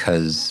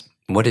 because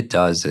what it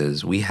does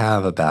is we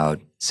have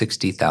about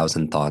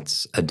 60,000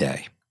 thoughts a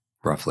day,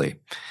 roughly.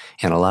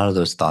 And a lot of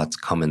those thoughts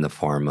come in the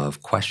form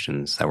of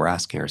questions that we're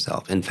asking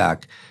ourselves. In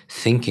fact,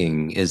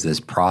 thinking is this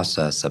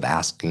process of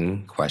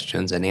asking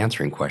questions and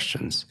answering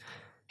questions.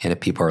 And if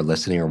people are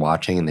listening or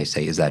watching and they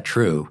say, is that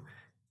true?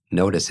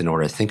 Notice in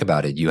order to think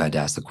about it, you had to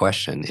ask the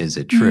question, is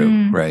it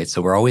true? Right?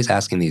 So we're always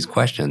asking these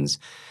questions.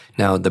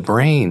 Now, the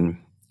brain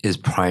is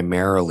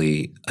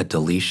primarily a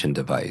deletion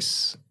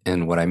device.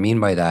 And what I mean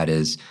by that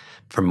is,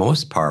 for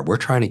most part, we're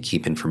trying to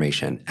keep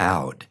information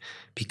out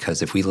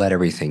because if we let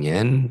everything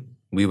in,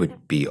 we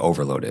would be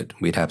overloaded.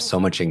 We'd have so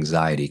much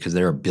anxiety because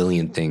there are a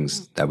billion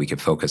things that we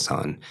could focus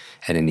on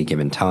at any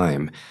given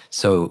time.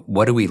 So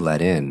what do we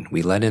let in?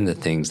 We let in the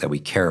things that we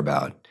care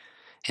about.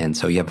 And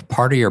so you have a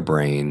part of your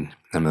brain,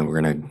 I mean,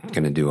 we're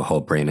gonna do a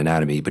whole brain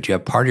anatomy, but you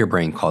have part of your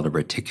brain called a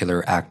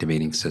reticular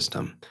activating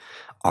system,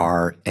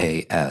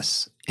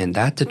 RAS, and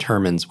that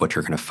determines what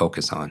you're gonna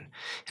focus on.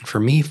 And for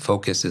me,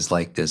 focus is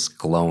like this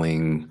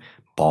glowing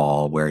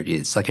ball where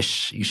it's like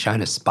you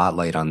shine a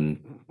spotlight on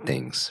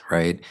things,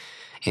 right?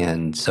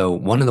 And so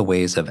one of the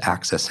ways of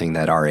accessing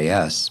that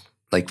RAS,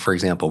 like for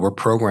example, we're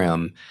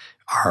programmed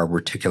our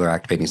reticular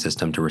activating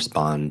system to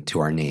respond to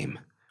our name.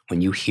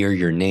 When you hear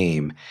your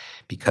name,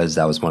 because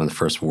that was one of the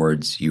first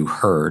words you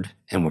heard,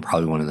 and were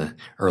probably one of the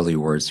early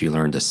words you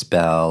learned to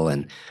spell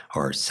and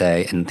or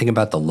say. And think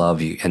about the love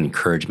and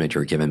encouragement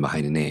you're given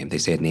behind a name. They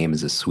say a name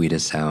is the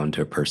sweetest sound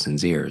to a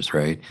person's ears,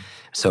 right?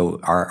 So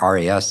our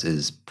RAS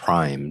is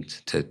primed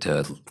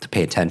to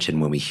pay attention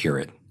when we hear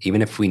it,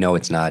 even if we know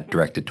it's not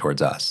directed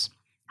towards us.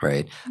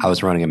 Right. I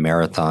was running a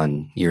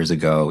marathon years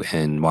ago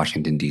in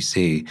Washington,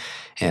 D.C.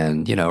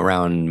 And,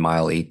 around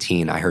mile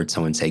 18, I heard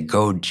someone say,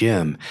 "Go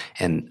Jim."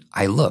 And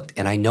I looked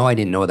and I know I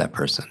didn't know that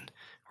person.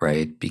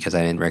 Right. Because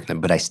I didn't recognize,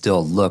 but I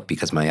still look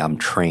because I'm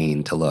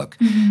trained to look.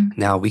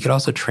 Now, we could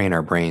also train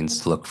our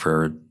brains to look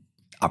for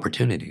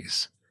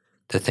opportunities,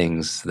 the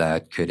things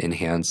that could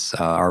enhance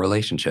our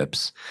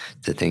relationships,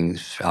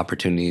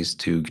 opportunities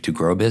to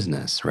grow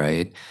business.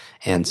 Right.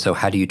 And so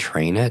how do you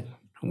train it?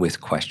 With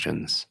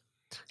questions.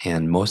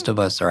 And most of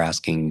us are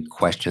asking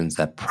questions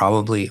that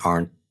probably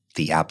aren't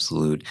the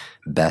absolute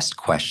best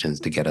questions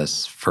to get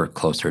us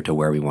closer to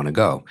where we want to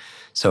go.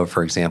 So,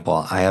 for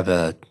example, I have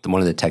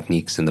one of the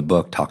techniques in the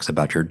book talks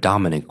about your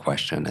dominant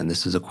question. And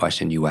this is a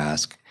question you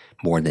ask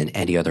more than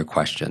any other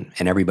question.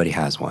 And everybody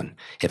has one.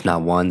 If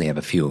not one, they have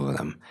a few of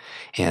them.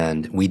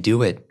 And we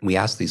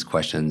ask these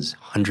questions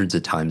hundreds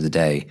of times a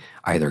day,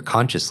 either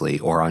consciously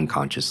or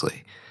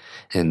unconsciously.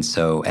 And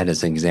so, and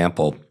as an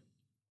example,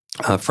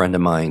 a friend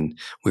of mine,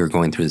 we were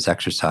going through this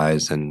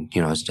exercise and,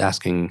 I was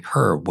asking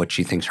her what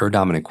she thinks her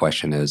dominant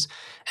question is.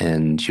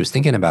 And she was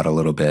thinking about it a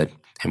little bit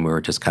and we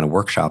were just kind of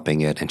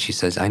workshopping it. And she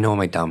says, I know what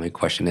my dominant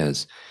question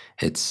is.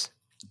 It's,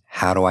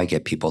 how do I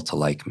get people to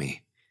like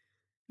me?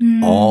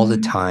 All the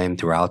time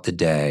throughout the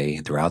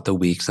day, throughout the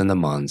weeks and the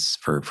months,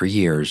 for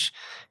years,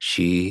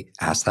 she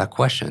asked that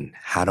question.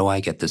 How do I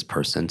get this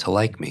person to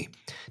like me?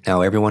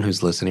 Now, everyone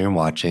who's listening and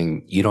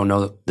watching, you don't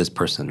know this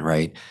person,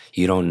 right?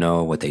 You don't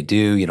know what they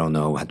do. You don't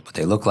know what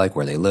they look like,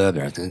 where they live.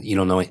 You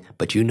don't know it,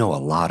 but you know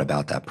a lot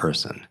about that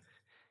person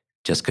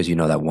just because you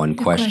know that one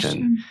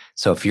question.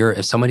 So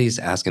if somebody's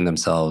asking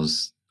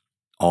themselves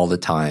all the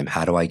time,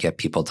 how do I get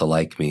people to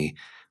like me?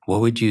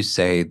 What would you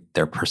say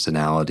their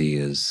personality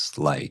is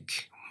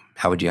like?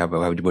 What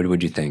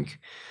would you think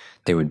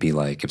they would be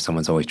like if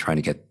someone's always trying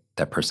to get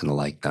that person to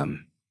like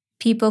them?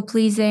 People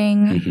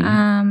pleasing.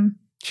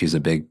 She's a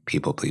big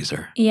people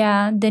pleaser.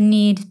 Yeah, the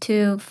need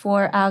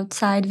for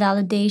outside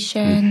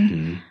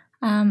validation.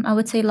 I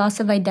would say loss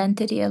of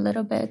identity a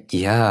little bit.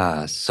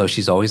 Yeah, so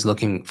she's always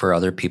looking for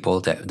other people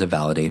to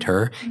validate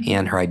her,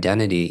 and her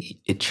identity,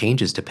 it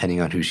changes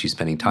depending on who she's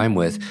spending time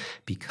with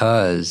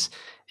because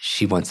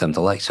she wants them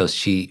to like. So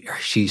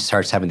she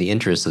starts having the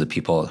interests of the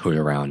people who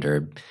are around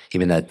her,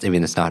 even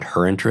it's not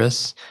her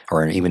interests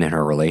or even in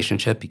her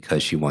relationship,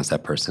 because she wants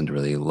that person to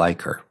really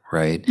like her,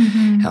 right?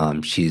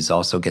 She's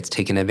also gets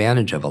taken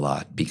advantage of a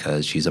lot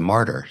because she's a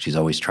martyr. She's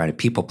always trying to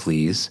people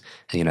please,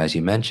 as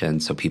you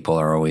mentioned. So people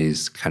are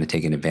always kind of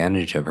taking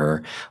advantage of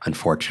her,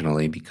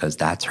 unfortunately, because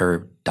that's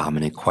her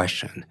dominant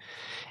question.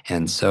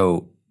 And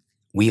so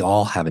we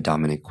all have a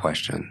dominant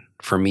question.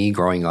 For me,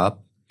 growing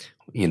up,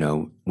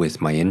 with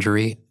my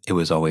injury, it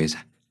was always,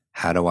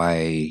 how do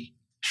I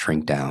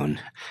shrink down?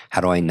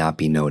 How do I not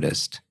be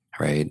noticed,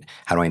 right?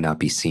 How do I not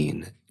be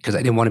seen? Because I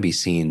didn't want to be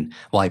seen.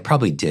 Well, I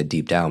probably did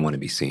deep down want to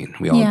be seen.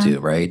 We all do,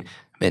 right?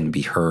 And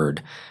be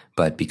heard.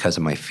 But because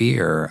of my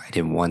fear, I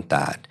didn't want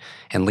that.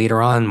 And later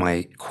on,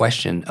 my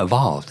question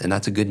evolved. And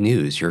that's a good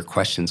news. Your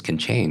questions can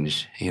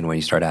change, when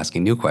you start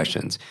asking new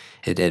questions.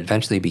 It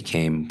eventually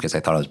became, because I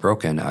thought I was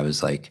broken, I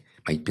was like,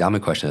 my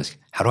dominant question is,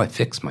 how do I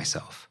fix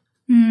myself?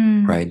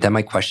 Right? Then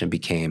my question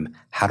became,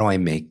 how do I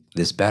make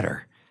this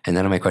better? And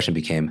then my question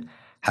became,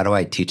 how do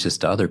I teach this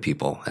to other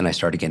people? And I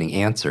started getting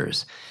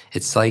answers.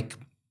 It's like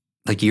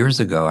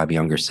years ago, I have a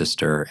younger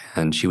sister,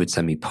 and she would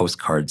send me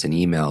postcards and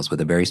emails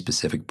with a very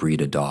specific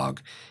breed of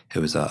dog. It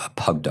was a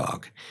pug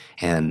dog.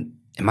 And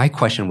And my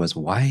question was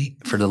why,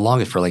 for the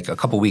longest, for like a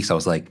couple of weeks, I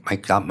was like,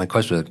 my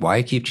question was like,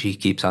 why she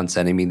keeps on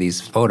sending me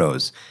these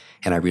photos?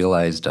 And I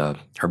realized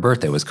her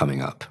birthday was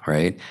coming up,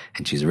 right?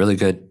 And she's a really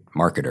good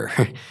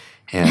marketer.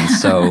 And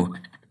so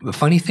the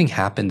funny thing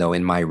happened though,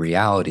 in my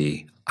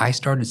reality, I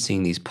started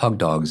seeing these pug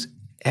dogs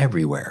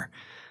everywhere.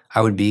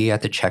 I would be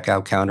at the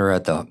checkout counter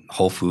at the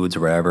Whole Foods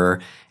or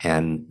wherever,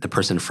 and the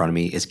person in front of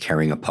me is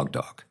carrying a pug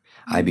dog.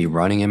 I'd be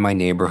running in my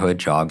neighborhood,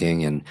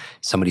 jogging, and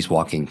somebody's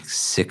walking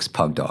 6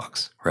 pug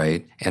dogs,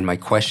 right? And my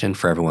question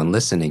for everyone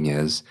listening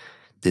is,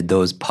 did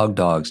those pug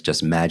dogs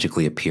just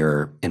magically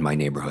appear in my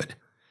neighborhood?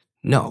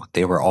 No,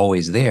 they were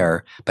always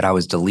there, but I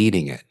was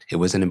deleting it. It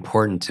wasn't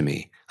important to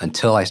me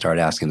until I started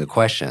asking the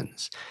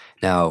questions.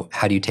 Now,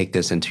 how do you take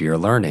this into your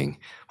learning?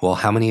 Well,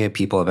 how many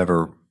people have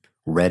ever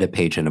read a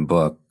page in a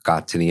book,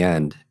 got to the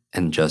end,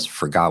 and just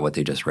forgot what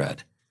they just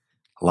read?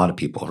 A lot of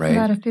people, A right?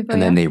 lot of people,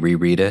 And then yeah. they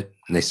reread it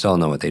and they still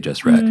know what they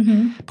just read.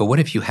 Mm-hmm. But what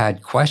if you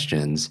had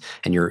questions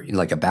and you're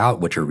like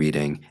about what you're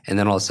reading, and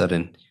then all of a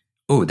sudden,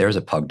 oh, there's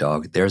a pug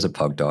dog, there's a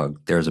pug dog,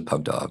 there's a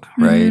pug dog,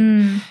 right?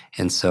 Mm-hmm.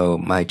 And so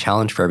my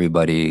challenge for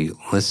everybody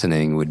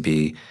listening would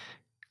be,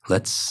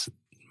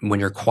 when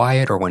you're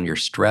quiet or when you're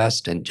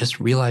stressed, and just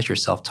realize your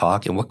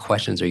self-talk and what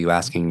questions are you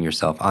asking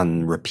yourself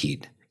on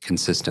repeat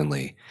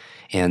consistently.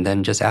 And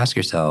then just ask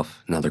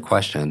yourself another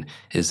question,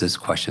 is this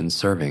question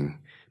serving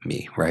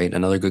me, right?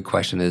 Another good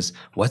question is,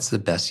 what's the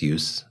best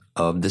use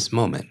of this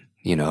moment?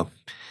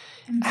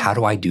 How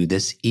do I do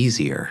this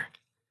easier,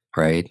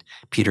 right?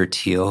 Peter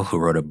Thiel, who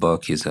wrote a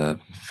book, he's a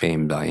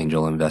famed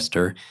angel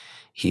investor.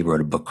 He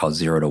wrote a book called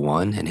 0 to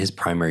 1, and his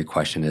primary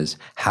question is,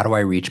 how do I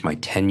reach my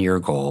 10-year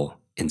goal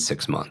in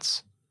 6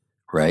 months,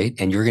 right?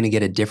 And you're going to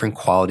get a different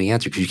quality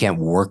answer because you can't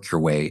work your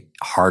way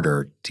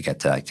harder to get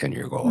to that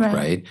 10-year goal,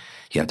 right?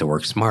 You have to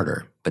work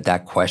smarter. But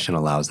that question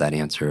allows that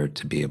answer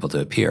to be able to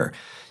appear.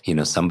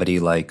 Somebody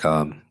like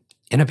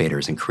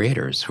innovators and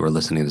creators who are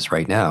listening to this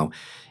right now,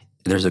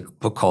 there's a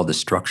book called The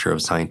Structure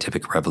of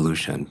Scientific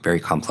Revolution, very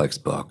complex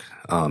book.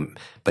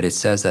 But it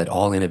says that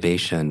all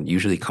innovation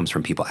usually comes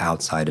from people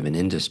outside of an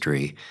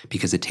industry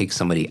because it takes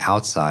somebody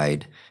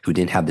outside who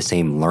didn't have the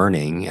same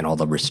learning and all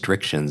the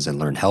restrictions and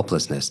learned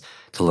helplessness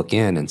to look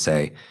in and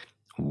say,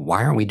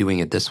 why aren't we doing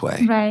it this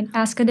way? Right.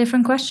 Ask a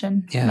different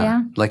question.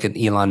 Yeah. Like an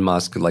Elon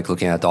Musk, like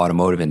looking at the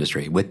automotive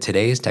industry. With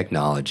today's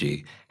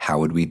technology, how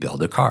would we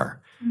build a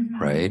car,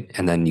 right?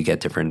 And then you get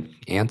different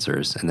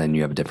answers, and then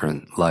you have a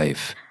different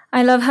life.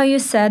 I love how you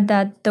said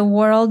that the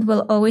world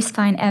will always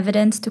find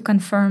evidence to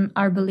confirm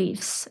our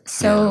beliefs.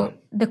 So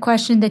the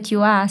question that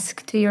you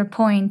ask, to your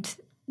point,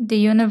 the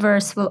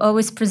universe will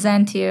always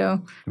present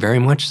you. Very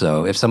much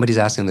so. If somebody's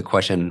asking the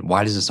question,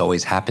 why does this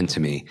always happen to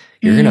me?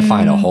 You're going to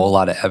find a whole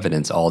lot of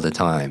evidence all the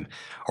time.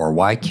 Or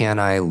why can't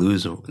I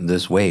lose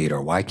this weight?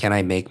 Or why can't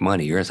I make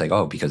money? You're going to say,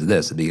 oh, because of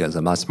this, because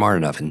I'm not smart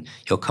enough. And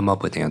you'll come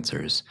up with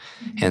answers.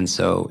 And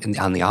so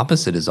on the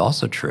opposite is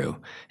also true.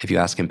 If you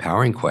ask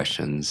empowering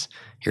questions,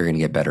 you're going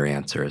to get better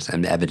answers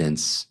and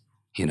evidence,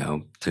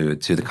 to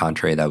the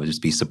contrary, that would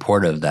just be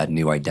supportive of that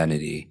new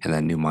identity and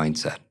that new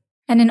mindset.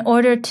 And in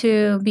order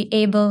to be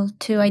able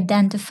to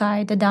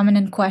identify the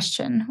dominant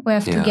question, we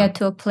have to get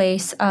to a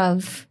place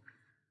of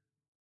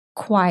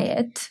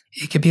quiet.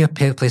 It could be a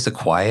place of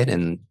quiet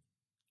and,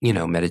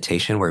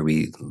 meditation where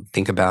we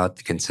think about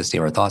the consistency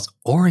of our thoughts,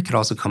 or it could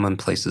also come in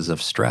places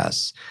of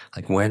stress.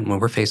 Like when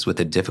we're faced with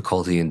a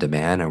difficulty in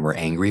demand and we're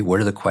angry,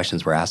 what are the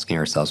questions we're asking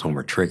ourselves when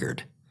we're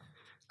triggered?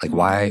 Like,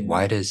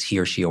 why does he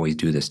or she always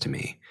do this to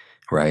me,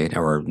 right?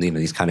 Or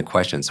these kind of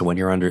questions. So when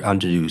you're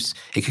under use,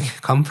 it can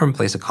come from a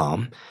place of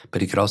calm,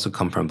 but it could also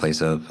come from a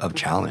place of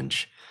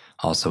challenge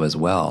also as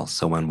well.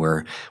 So when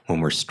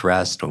we're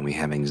stressed, when we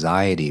have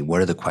anxiety,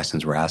 what are the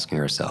questions we're asking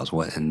ourselves?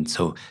 And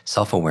so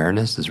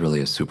self-awareness is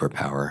really a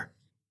superpower.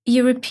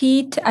 You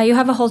repeat, you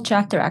have a whole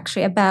chapter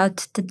actually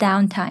about the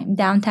downtime.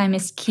 Downtime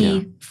is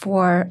key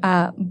for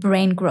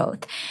brain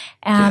growth,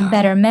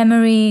 better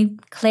memory,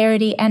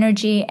 clarity,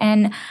 energy,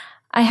 and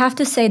I have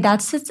to say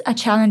that's a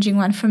challenging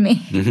one for me.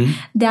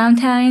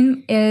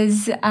 Downtime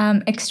is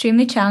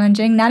extremely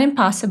challenging, not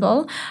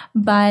impossible,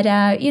 but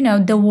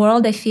the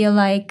world, I feel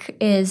like,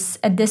 is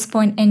at this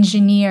point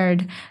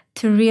engineered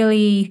to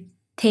really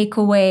take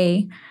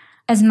away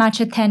as much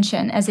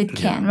attention as it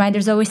can, right?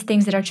 There's always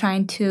things that are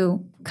trying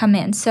to come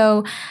in.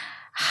 So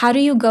how do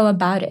you go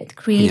about it,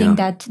 creating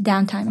that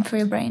downtime for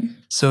your brain?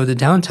 So the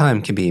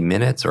downtime can be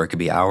minutes, or it could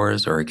be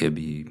hours, or it could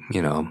be,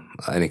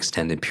 an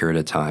extended period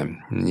of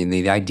time.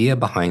 The idea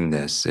behind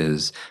this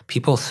is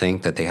people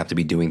think that they have to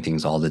be doing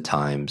things all the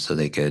time so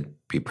they could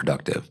be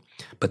productive.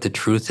 But the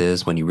truth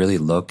is, when you really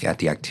look at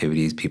the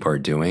activities people are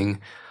doing,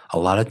 a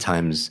lot of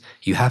times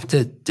you have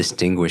to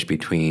distinguish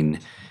between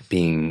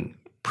being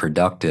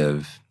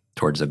productive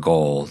towards a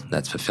goal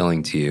that's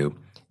fulfilling to you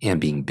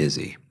and being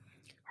busy,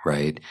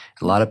 right?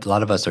 A lot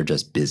of us are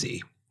just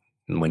busy.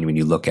 When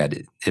you look at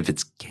it, if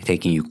it's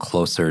taking you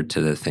closer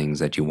to the things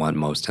that you want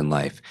most in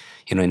life.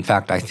 In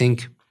fact, I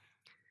think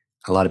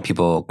a lot of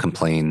people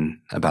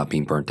complain about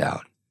being burnt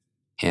out.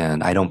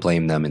 And I don't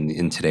blame them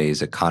in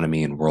today's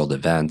economy and world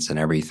events and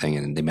everything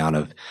and the amount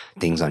of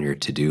things on your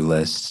to-do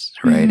list,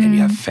 right? And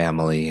you have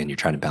family and you're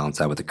trying to balance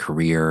that with a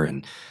career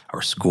and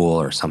or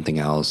school or something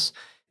else.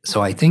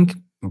 So I think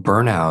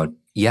burnout,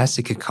 yes,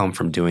 it could come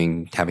from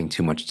having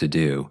too much to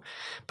do,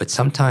 but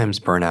sometimes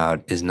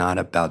burnout is not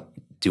about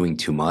doing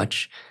too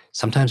much.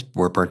 Sometimes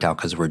we're burnt out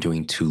because we're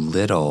doing too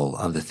little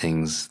of the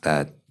things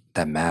that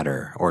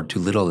matter, or too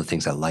little of the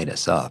things that light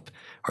us up,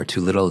 or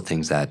too little of the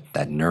things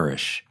that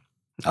nourish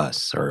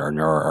us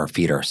or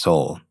feed our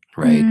soul,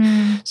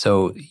 right?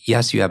 So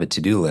yes, you have a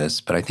to-do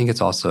list, but I think it's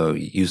also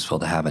useful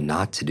to have a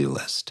not to-do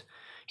list.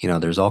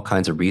 There's all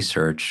kinds of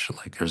research.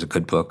 Like there's a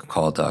good book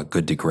called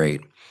Good to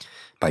Great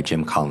by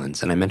Jim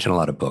Collins. And I mention a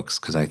lot of books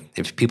because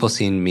if people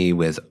seen me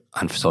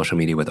on social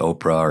media with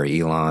Oprah or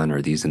Elon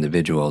or these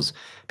individuals,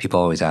 people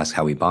always ask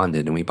how we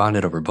bonded, and we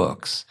bonded over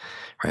books,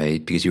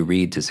 right? Because you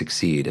read to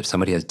succeed. If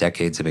somebody has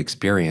decades of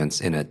experience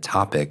in a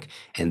topic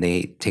and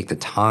they take the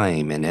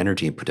time and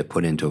energy to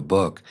put into a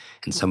book,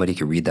 and somebody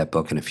could read that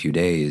book in a few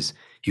days,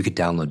 you could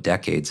download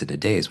decades into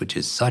days, which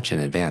is such an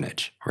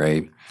advantage,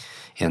 right?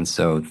 And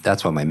so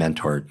that's why my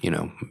mentor,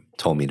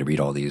 told me to read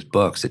all these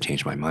books to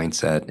change my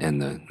mindset and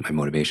my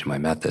motivation, my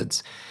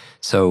methods.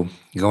 So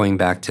going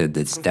back to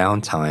this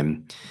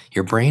downtime,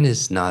 your brain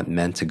is not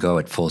meant to go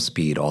at full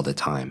speed all the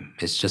time.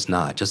 It's just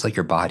not, just like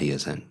your body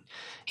isn't,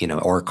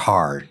 or a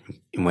car,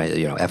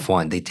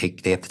 F1,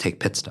 they have to take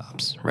pit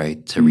stops,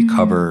 right? To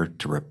recover,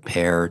 to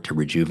repair, to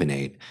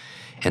rejuvenate.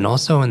 And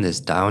also in this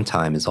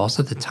downtime is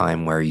also the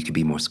time where you can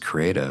be most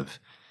creative.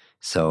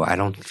 So I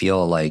don't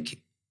feel like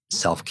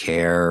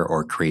self-care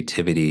or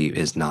creativity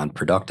is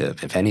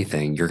non-productive. If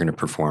anything, you're going to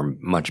perform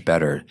much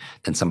better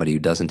than somebody who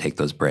doesn't take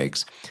those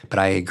breaks. But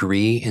I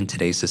agree, in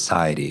today's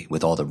society,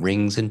 with all the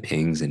rings and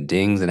pings and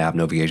dings and app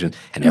notifications,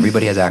 and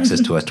everybody has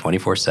access to us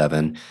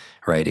 24/7,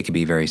 right? It can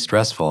be very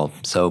stressful.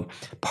 So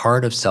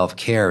part of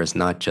self-care is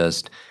not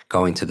just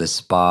going to the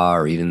spa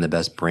or eating the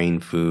best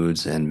brain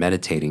foods and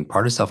meditating.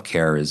 Part of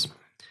self-care is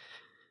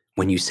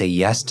when you say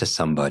yes to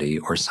somebody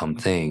or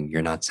something,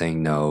 you're not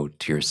saying no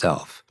to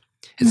yourself.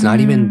 It's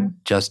not even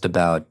just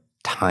about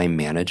time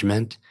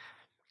management,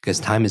 because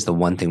time is the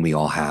one thing we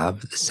all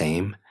have the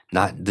same.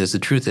 The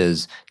truth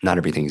is, not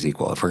everything is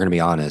equal. If we're going to be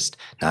honest,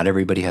 not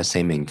everybody has the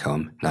same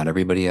income. Not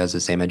everybody has the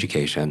same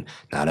education.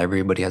 Not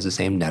everybody has the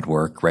same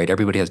network, right?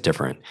 Everybody has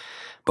different.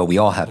 But we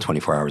all have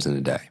 24 hours in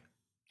a day,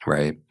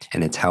 right?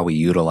 And it's how we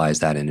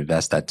utilize that and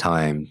invest that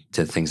time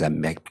to things that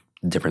make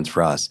a difference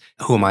for us.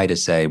 Who am I to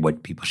say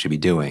what people should be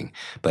doing?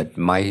 But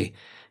my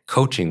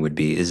coaching would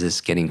be, is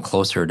this getting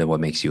closer to what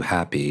makes you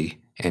happy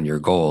and your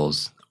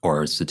goals,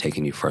 or is it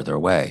taking you further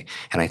away?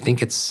 And I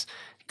think it's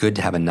good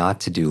to have a not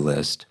to-do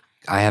list.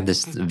 I have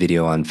this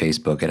video on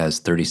Facebook. It has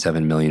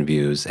 37 million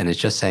views, and it's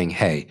just saying,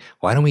 hey,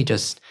 why don't we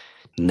just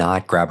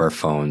not grab our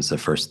phones the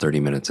first 30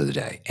 minutes of the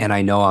day? And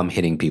I know I'm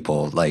hitting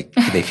people like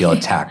they feel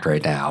attacked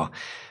right now.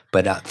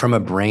 But from a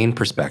brain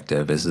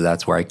perspective,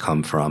 that's where I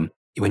come from.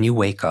 When you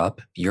wake up,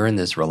 you're in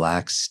this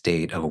relaxed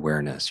state of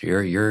awareness.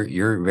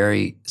 You're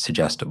very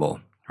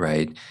suggestible,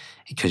 right?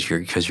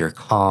 Because you're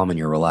calm and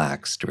you're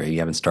relaxed, right? You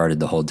haven't started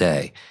the whole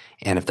day.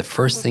 And if the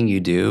first thing you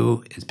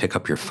do is pick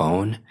up your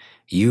phone,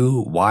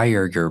 you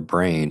wire your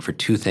brain for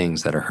two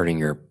things that are hurting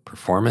your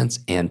performance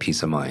and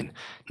peace of mind.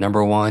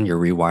 Number one, you're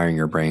rewiring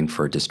your brain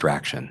for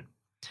distraction.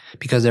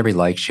 Because every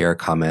like, share,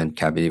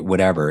 comment,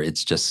 whatever,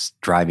 it's just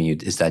driving you,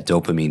 it's that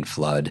dopamine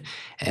flood.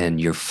 And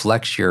you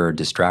flex your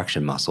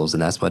distraction muscles,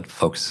 and that's what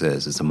focus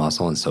is. It's a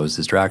muscle, and so is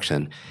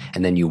distraction.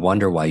 And then you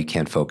wonder why you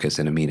can't focus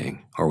in a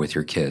meeting or with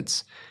your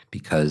kids,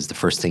 because the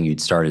first thing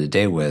you'd started the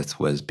day with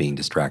was being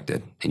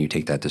distracted, and you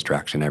take that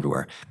distraction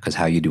everywhere. Because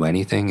how you do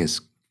anything is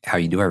how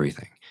you do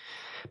everything.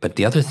 But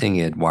the other thing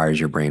it wires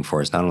your brain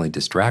for is not only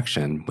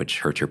distraction, which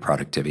hurts your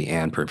productivity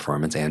and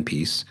performance and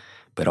peace,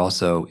 but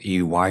also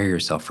you wire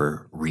yourself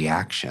for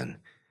reaction.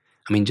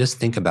 I mean, just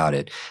think about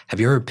it. Have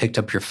you ever picked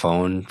up your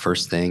phone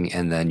first thing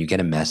and then you get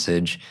a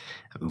message,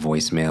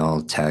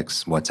 voicemail,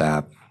 text,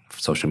 WhatsApp,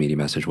 social media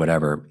message,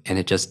 whatever, and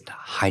it just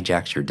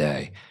hijacks your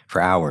day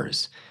for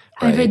hours?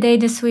 Right? Every day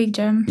this week,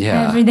 Jim.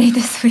 Yeah. Every day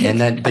this week. And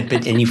then,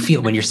 and you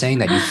feel, when you're saying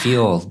that, you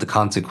feel the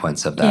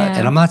consequence of that. Yeah.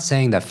 And I'm not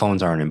saying that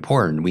phones aren't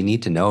important. We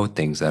need to know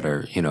things that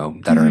are,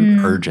 that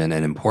are urgent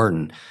and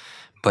important.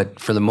 But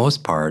for the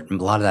most part, a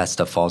lot of that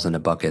stuff falls in a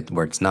bucket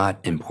where it's not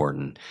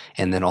important.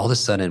 And then all of a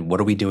sudden, what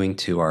are we doing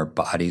to our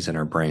bodies and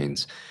our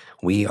brains?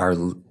 We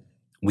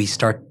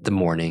start the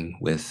morning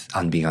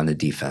on being on the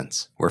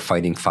defense. We're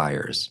fighting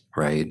fires,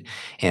 right?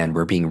 And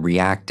we're being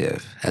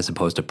reactive as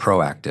opposed to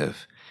proactive.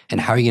 And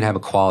how are you going to have a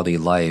quality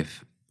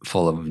life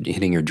full of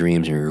hitting your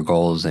dreams and your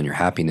goals and your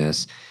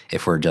happiness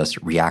if we're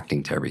just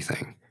reacting to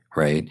everything,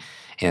 right?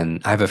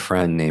 And I have a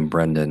friend named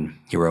Brendan.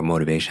 He wrote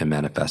Motivation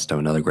Manifesto,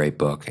 another great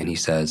book. And he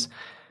says,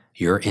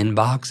 your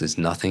inbox is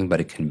nothing but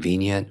a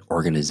convenient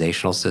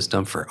organizational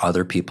system for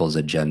other people's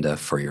agenda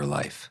for your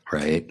life,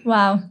 right?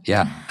 Wow.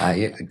 Yeah.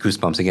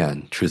 Goosebumps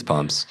again, truth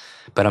bumps.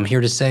 But I'm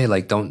here to say,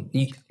 don't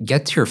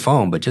get to your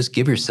phone, but just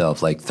give yourself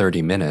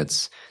 30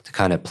 minutes to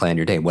kind of plan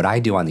your day. What I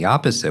do on the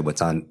opposite,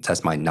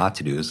 that's my not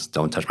to do is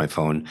don't touch my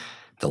phone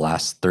the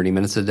last 30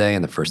 minutes of the day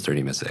and the first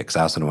 30 minutes of the day, because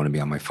I also don't want to be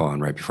on my phone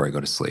right before I go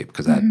to sleep,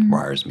 because that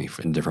wires me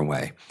in a different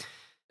way.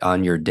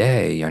 On your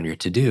day, on your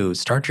to-do,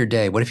 start your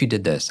day. What if you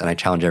did this? And I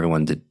challenge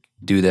everyone to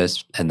do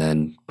this and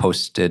then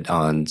post it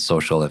on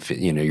social. If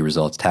your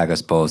results, tag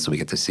us both so we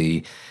get to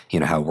see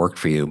how it worked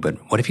for you. But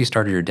what if you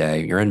started your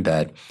day, you're in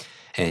bed,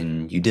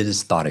 and you did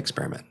this thought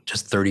experiment,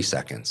 just 30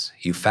 seconds.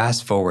 You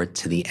fast forward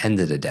to the end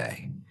of the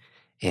day,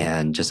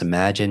 and just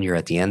imagine you're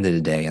at the end of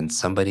the day and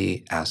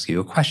somebody asks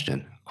you a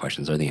question.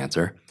 Questions are the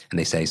answer. And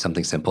they say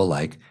something simple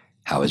like,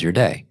 how was your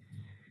day?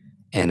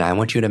 And I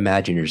want you to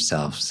imagine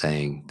yourself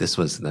saying, this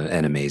was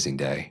an amazing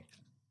day.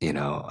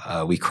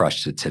 We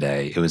crushed it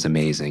today. It was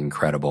amazing,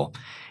 incredible.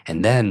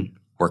 And then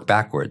work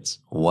backwards.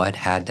 What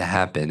had to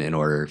happen in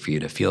order for you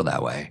to feel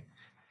that way?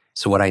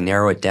 So what I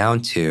narrow it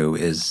down to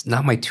is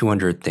not my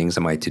 200 things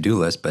on my to-do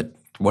list, but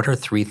what are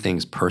 3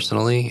 things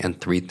personally and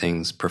 3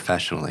 things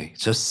professionally?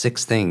 Just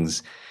 6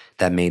 things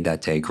that made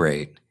that day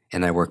great.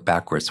 And I work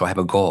backwards. So I have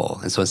a goal.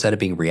 And so instead of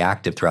being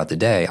reactive throughout the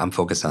day, I'm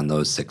focused on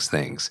those 6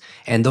 things.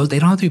 And they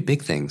don't have to be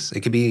big things.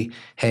 It could be,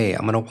 hey,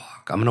 I'm going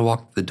to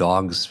walk the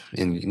dogs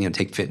and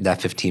take that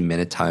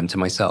 15-minute time to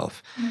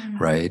myself,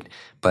 right?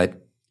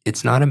 But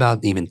it's not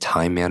about even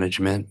time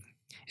management.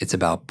 It's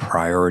about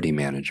priority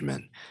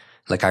management.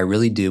 Like I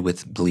really do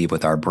believe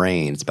with our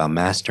brain, it's about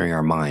mastering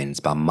our mind. It's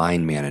about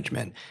mind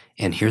management.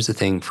 And here's the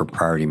thing for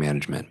priority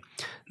management.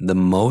 The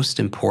most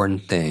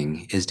important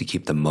thing is to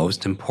keep the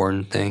most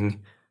important thing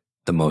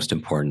the most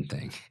important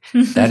thing.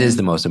 That is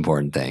the most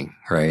important thing,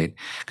 right?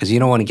 Because you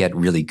don't want to get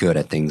really good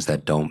at things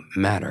that don't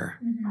matter,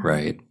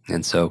 right?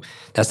 And so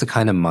that's the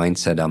kind of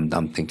mindset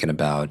I'm thinking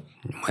about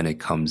when it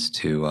comes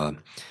to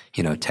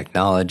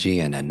technology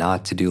and a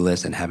not to-do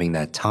list and having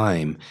that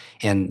time.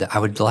 And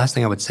the last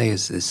thing I would say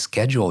is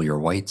schedule your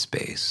white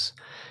space.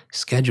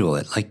 Schedule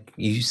it. Like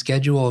you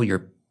schedule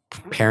your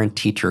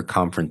parent-teacher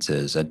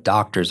conferences, a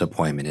doctor's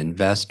appointment,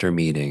 investor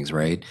meetings,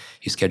 right?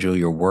 You schedule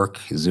your work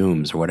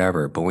Zooms or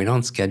whatever, but we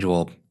don't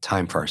schedule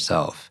time for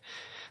ourselves.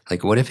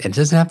 Like what if, it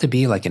doesn't have to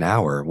be like an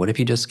hour. What if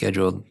you just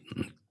scheduled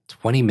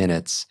 20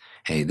 minutes?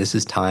 Hey, this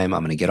is time.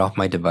 I'm going to get off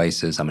my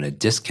devices. I'm going to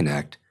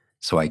disconnect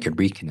so I could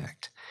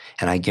reconnect.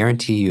 And I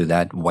guarantee you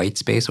that white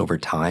space over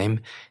time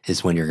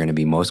is when you're going to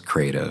be most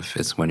creative.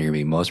 It's when you're going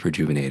to be most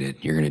rejuvenated.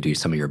 You're going to do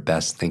some of your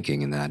best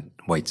thinking in that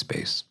white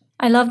space.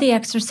 I love the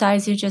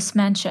exercise you just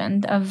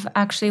mentioned of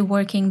actually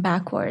working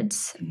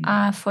backwards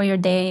for your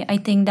day. I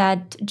think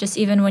that just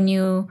even when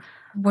you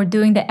were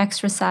doing the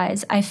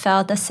exercise, I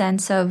felt a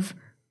sense of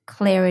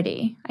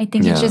clarity. I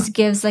think it just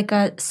gives like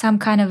some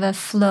kind of a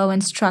flow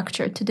and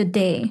structure to the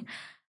day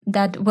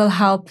that will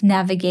help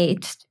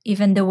navigate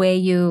even the way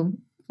you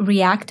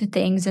react to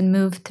things and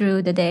move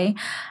through the day.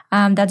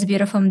 That's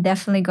beautiful. I'm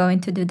definitely going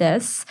to do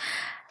this.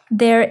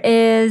 There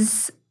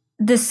is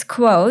this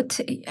quote,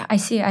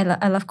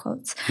 I love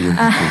quotes.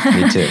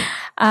 Me too.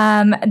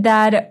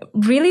 That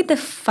really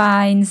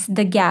defines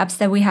the gaps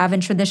that we have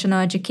in traditional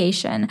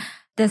education.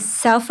 The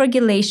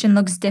self-regulation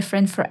looks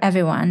different for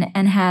everyone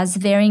and has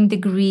varying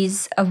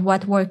degrees of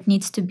what work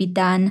needs to be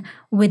done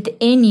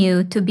within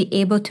you to be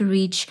able to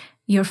reach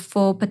your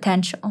full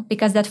potential,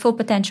 because that full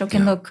potential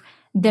can look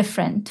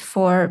different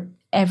for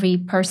every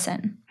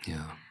person.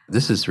 Yeah.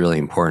 This is really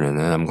important,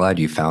 and I'm glad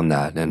you found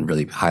that and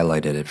really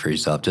highlighted it for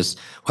yourself. Just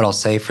what I'll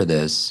say for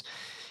this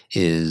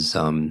is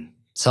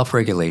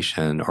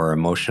self-regulation or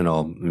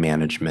emotional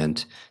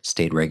management,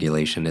 state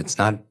regulation. It's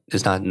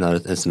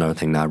another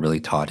thing not really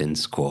taught in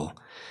school.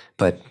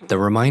 But the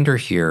reminder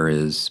here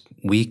is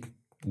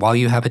while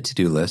you have a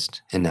to-do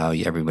list, and now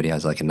everybody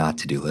has like a not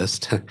to-do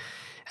list,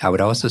 I would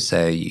also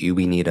say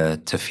we need a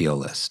to-feel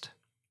list,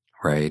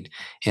 right?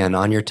 And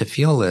on your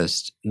to-feel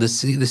list, the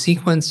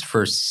sequence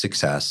for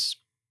success,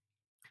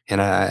 and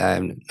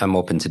I'm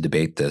open to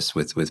debate this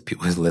with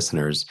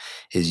listeners,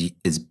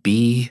 is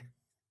be,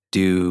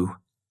 do,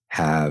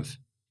 have,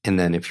 and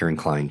then if you're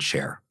inclined,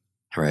 share,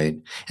 right?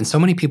 And so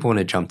many people want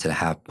to jump to the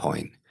have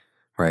point,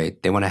 right?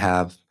 They want to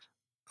have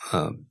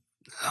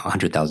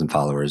 100,000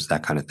 followers,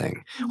 that kind of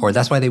thing. Or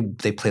that's why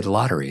they play the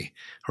lottery,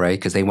 right?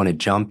 Because they want to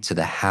jump to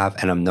the have,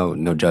 and I'm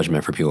no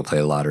judgment for people who play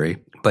the lottery,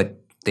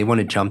 but they want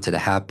to jump to the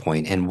have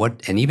point.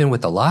 And even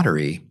with the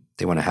lottery,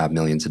 they want to have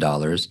millions of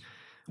dollars.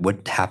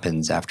 What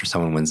happens after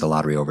someone wins the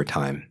lottery over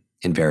time?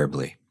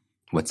 Invariably,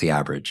 what's the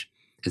average?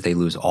 Is they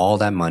lose all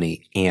that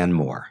money and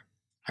more,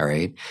 all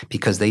right?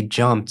 Because they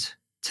jumped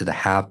to the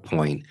have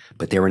point,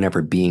 but they were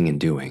never being and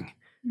doing.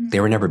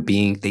 They were never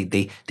being,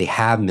 they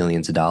have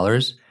millions of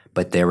dollars,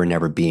 but they were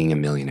never being a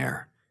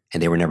millionaire.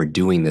 And they were never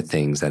doing the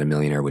things that a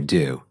millionaire would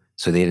do.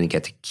 So they didn't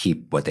get to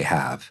keep what they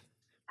have,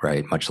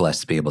 right? Much less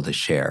to be able to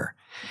share.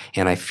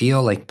 And I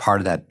feel like part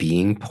of that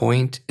being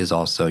point is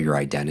also your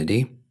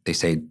identity. They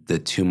say the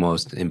 2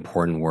 most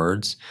important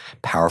words,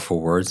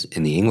 powerful words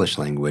in the English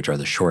language are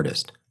the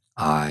shortest.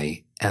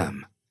 I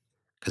am.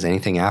 Because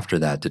anything after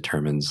that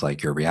determines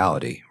like your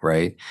reality,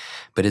 right?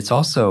 But it's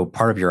also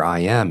part of your I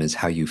am is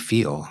how you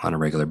feel on a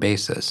regular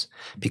basis.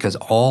 Because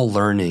all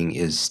learning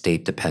is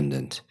state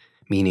dependent,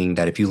 meaning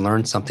that if you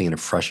learn something in a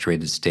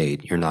frustrated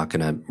state, you're not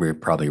going to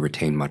probably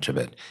retain much of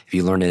it. If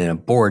you learn it in a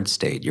bored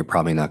state, you're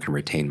probably not going to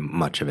retain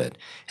much of it.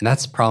 And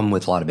that's the problem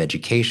with a lot of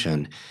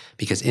education,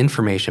 because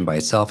information by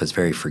itself is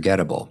very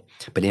forgettable,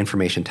 but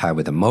information tied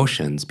with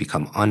emotions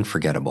become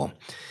unforgettable.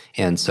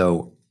 And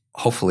so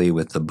hopefully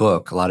with the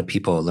book, a lot of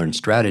people learn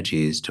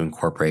strategies to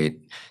incorporate.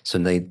 So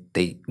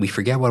we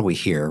forget what we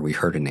hear. We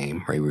heard a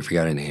name, right? We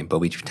forgot a name, but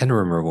we tend to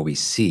remember what we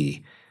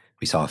see.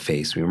 We saw a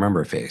face, we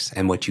remember a face.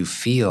 And what you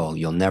feel,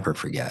 you'll never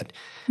forget.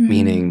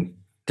 Meaning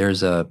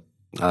there's Maya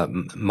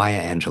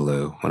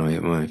Angelou, one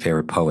of my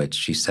favorite poets,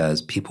 she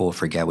says, people will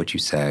forget what you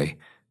say.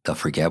 They'll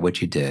forget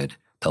what you did.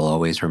 They'll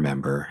always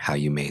remember how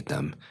you made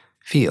them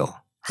feel.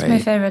 It's my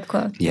favorite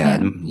quote. Yeah,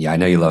 I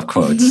know you love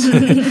quotes.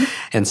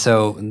 And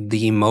so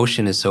the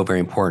emotion is so very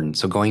important.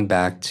 So going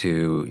back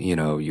to,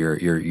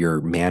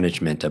 your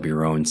management of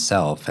your own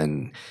self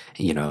and,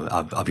 you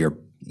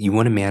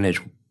want to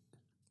manage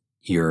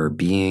your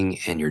being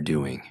and your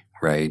doing,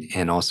 right?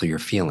 And also your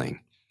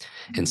feeling.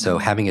 And so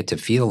having it to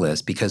feel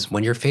this, because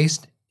when you're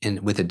faced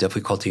with a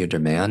difficulty or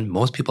demand,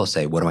 most people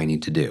say, what do I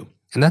need to do?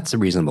 And that's a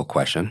reasonable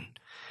question.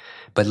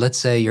 But let's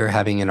say you're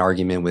having an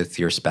argument with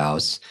your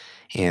spouse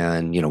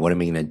and, what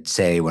am I going to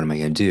say? What am I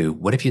going to do?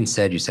 What if you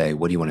say,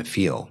 what do you want to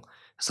feel?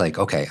 It's like,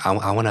 okay,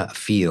 I want to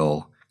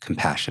feel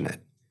compassionate.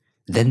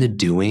 Then the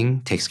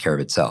doing takes care of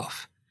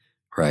itself.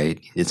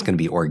 Right? It's going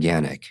to be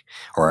organic,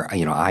 or,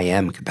 I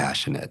am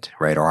compassionate,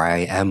 right? Or I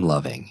am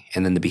loving.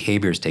 And then the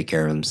behaviors take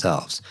care of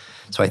themselves.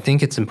 So I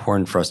think it's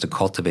important for us to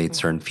cultivate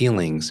certain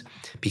feelings,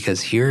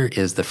 because here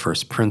is the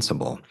first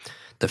principle.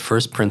 The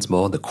first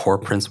principle, the core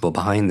principle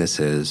behind this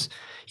is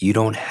you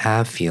don't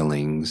have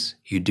feelings,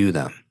 you do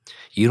them.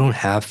 You don't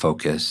have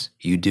focus,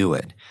 you do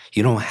it.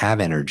 You don't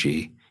have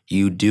energy,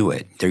 you do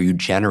it. There you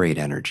generate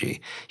energy.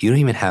 You don't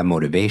even have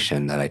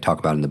motivation that I talk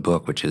about in the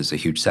book, which is a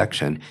huge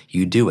section.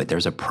 You do it.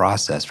 There's a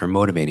process for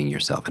motivating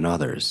yourself and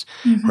others,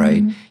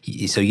 right?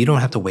 So you don't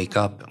have to wake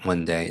up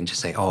one day and just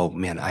say, oh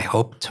man, I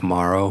hope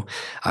tomorrow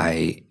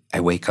I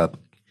wake up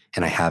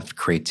and I have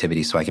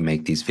creativity so I can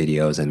make these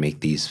videos and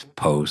make these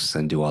posts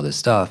and do all this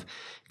stuff,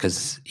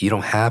 because you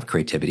don't have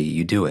creativity,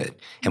 you do it.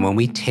 And when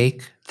we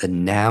take the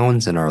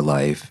nouns in our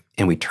life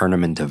and we turn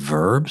them into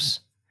verbs,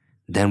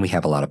 then we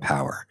have a lot of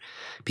power.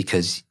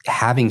 Because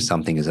having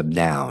something is a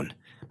noun,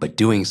 but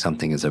doing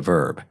something is a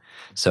verb.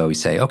 So we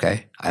say,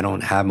 okay, I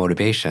don't have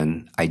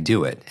motivation, I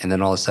do it. And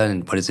then all of a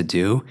sudden, what does it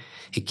do?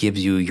 It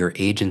gives you your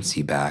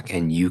agency back,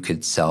 and you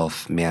could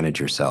self-manage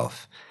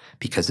yourself,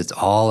 because it's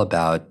all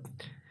about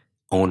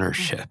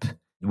ownership.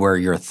 Where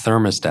you're a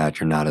thermostat,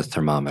 you're not a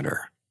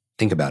thermometer.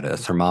 Think about it. A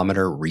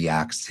thermometer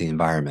reacts to the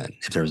environment.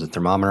 If there was a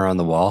thermometer on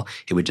the wall,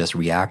 it would just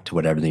react to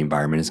whatever the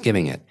environment is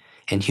giving it.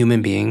 And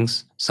human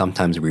beings,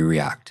 sometimes we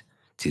react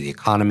to the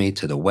economy,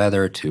 to the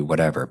weather, to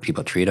whatever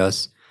people treat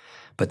us.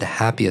 But the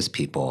happiest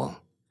people,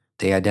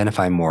 they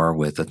identify more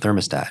with the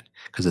thermostat,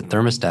 because the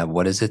thermostat,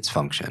 what is its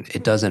function?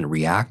 It doesn't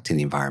react to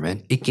the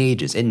environment. It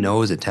gauges, it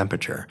knows a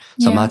temperature.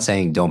 So I'm not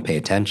saying don't pay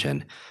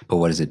attention, but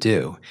what does it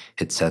do?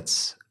 It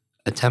sets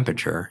a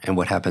temperature, and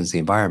what happens to the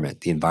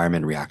environment? The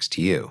environment reacts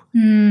to you,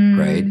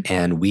 right?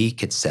 And we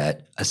could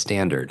set a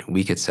standard.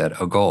 We could set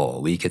a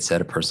goal. We could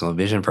set a personal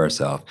vision for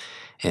ourselves.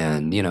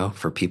 And,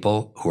 for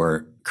people who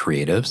are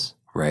creatives,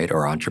 right,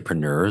 or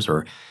entrepreneurs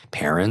or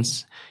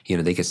parents,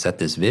 they could set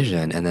this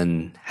vision and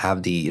then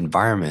have the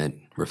environment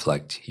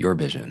reflect your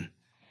vision.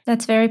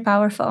 That's very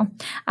powerful.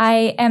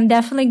 I am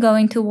definitely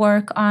going to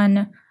work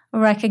on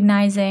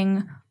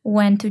recognizing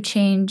when to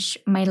change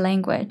my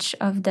language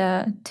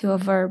to a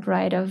verb,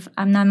 right? Of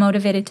I'm not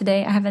motivated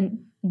today. I haven't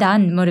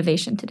done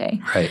motivation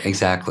today. Right,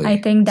 exactly. I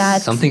think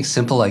that something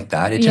simple like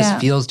that, it just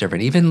feels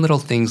different. Even little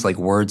things like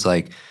words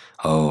like,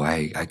 oh,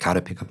 I got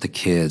to pick up the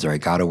kids, or I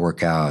got to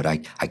work out.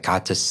 I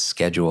got to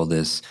schedule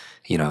this,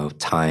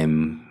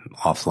 time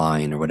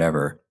offline or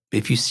whatever.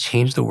 If you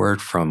change the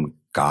word from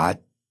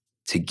got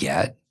to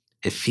get,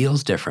 it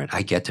feels different.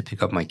 I get to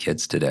pick up my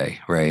kids today,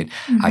 right?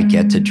 I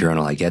get to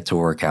journal. I get to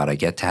work out. I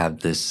get to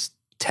have this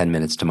 10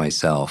 minutes to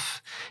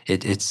myself.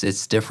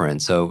 It's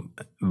different. So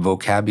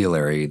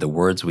vocabulary, the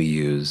words we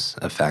use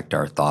affect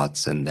our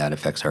thoughts, and that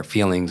affects our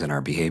feelings and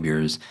our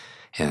behaviors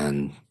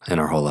and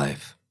our whole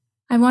life.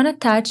 I want to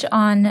touch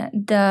on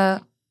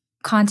the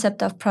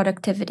concept of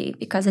productivity,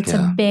 because it's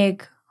a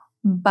big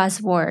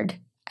buzzword.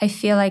 I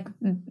feel like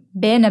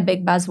been a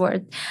big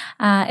buzzword,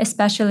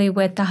 especially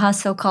with the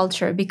hustle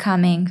culture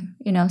becoming,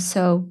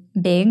 so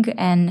big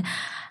and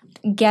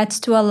gets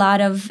to a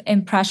lot of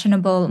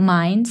impressionable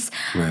minds.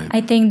 Right.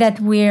 I think that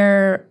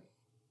we're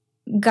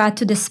got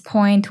to this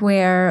point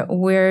where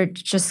we're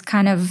just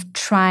kind of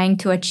trying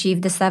to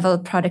achieve this level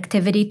of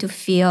productivity to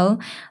feel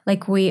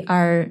like we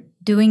are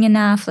doing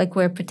enough, like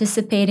we're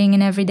participating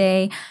in every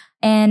day.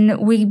 And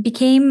we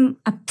became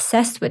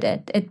obsessed with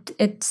it.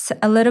 It's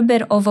a little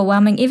bit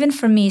overwhelming. Even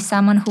for me,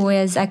 someone who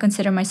I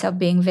consider myself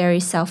being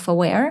very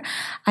self-aware,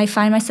 I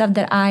find myself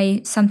that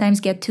I sometimes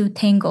get too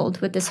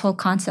tangled with this whole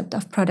concept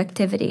of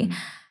productivity.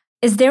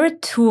 Is there a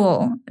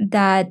tool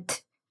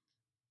that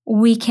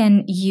we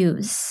can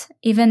use,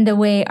 even the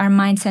way our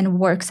mindset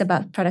works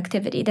about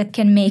productivity, that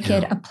can make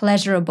it a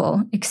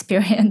pleasurable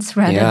experience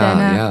rather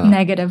than a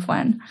negative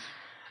one.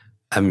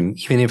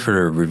 Even if we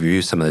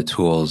review some of the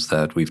tools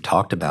that we've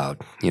talked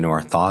about,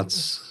 our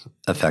thoughts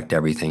affect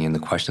everything in the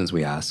questions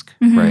we ask,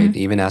 right?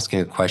 Even asking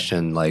a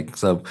question like,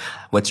 so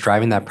what's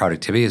driving that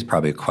productivity is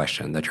probably a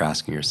question that you're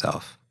asking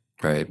yourself,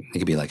 right? It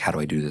could be like, how do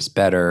I do this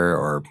better,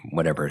 or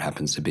whatever it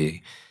happens to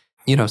be.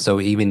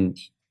 So even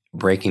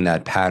breaking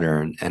that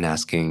pattern and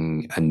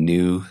asking a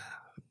new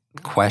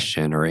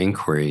question or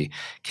inquiry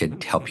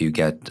could help you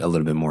get a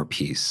little bit more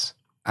peace.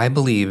 I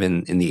believe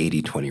in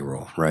the 80-20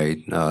 rule, right?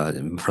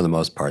 For the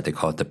most part, they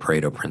call it the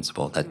Pareto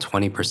principle, that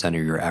 20% of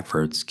your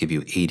efforts give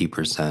you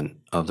 80%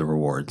 of the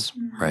rewards,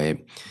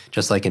 right?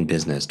 Just like in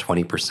business,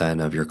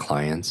 20% of your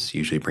clients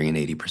usually bring in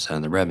 80%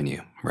 of the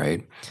revenue,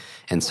 right?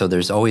 And so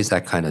there's always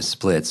that kind of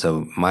split.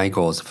 So my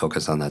goal is to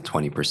focus on that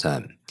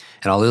 20%.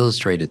 And I'll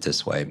illustrate it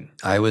this way.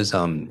 We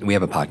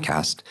have a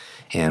podcast,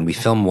 and we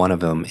filmed one of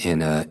them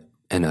in a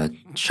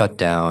shut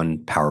down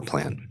power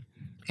plant.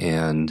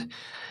 And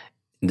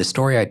the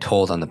story I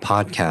told on the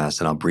podcast,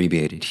 and I'll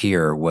abbreviate it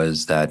here,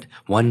 was that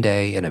one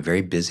day in a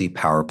very busy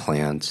power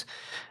plant,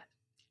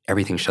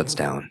 everything shuts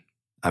down.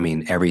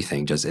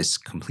 Everything just is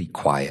complete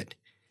quiet.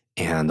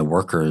 And the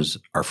workers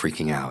are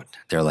freaking out.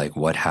 They're like,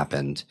 what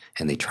happened?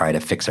 And they try to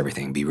fix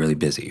everything, be really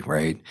busy,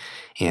 right?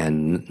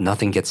 And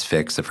nothing gets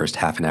fixed the first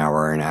half an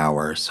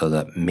hour. So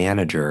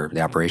the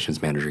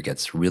operations manager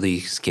gets really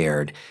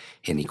scared,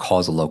 and he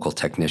calls a local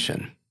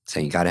technician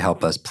saying, you got to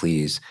help us,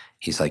 please.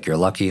 He's like, you're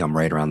lucky, I'm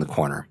right around the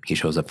corner. He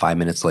shows up 5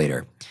 minutes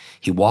later.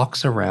 He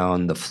walks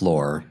around the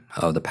floor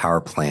of the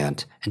power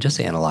plant and just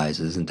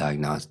analyzes and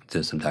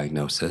does some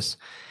diagnosis.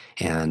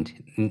 And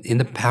in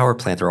the power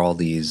plant, there are all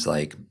these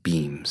like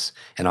beams.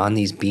 And on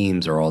these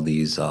beams are all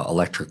these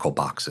electrical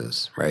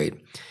boxes, right?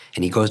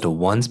 And he goes to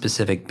one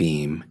specific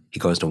beam. He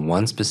goes to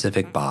one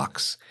specific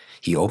box.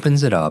 He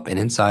opens it up, and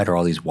inside are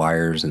all these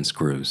wires and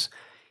screws.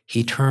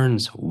 He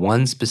turns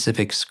one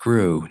specific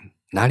screw,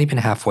 not even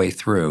halfway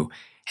through,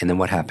 and then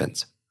what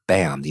happens?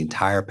 Bam, the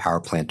entire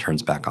power plant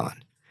turns back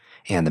on.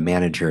 And the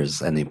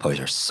managers and the employees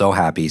are so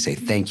happy, say,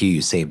 thank you,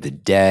 you saved the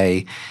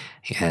day.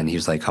 And he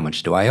was like, how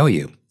much do I owe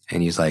you?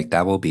 And he's like,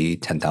 that will be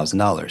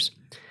 $10,000.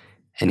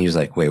 And he was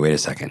like, wait a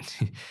second.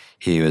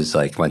 He was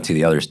like, went to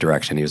the other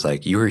direction. He was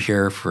like, you were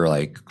here for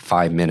like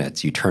 5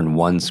 minutes. You turned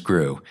one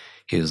screw.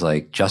 He was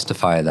like,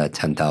 justify that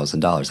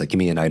 $10,000. Like, give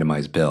me an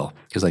itemized bill.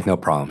 He was like, no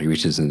problem. He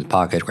reaches in his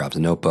pocket, grabs a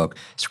notebook,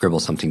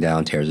 scribbles something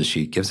down, tears a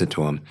sheet, gives it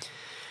to him.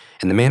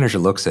 And the manager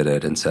looks at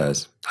it and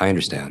says, I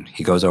understand.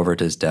 He goes over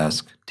to his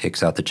desk,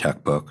 takes out the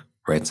checkbook,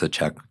 writes the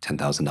check,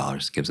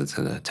 $10,000, gives it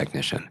to the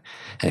technician.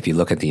 And if you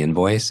look at the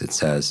invoice, it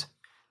says,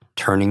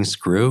 turning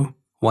screw,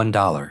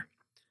 $1.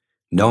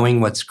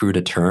 Knowing what screw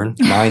to turn,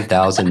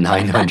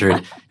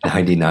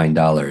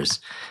 $9,999.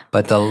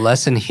 But the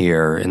lesson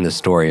here in the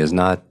story is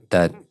not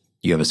that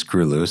you have a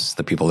screw loose,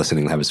 the people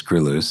listening have a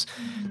screw loose.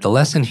 The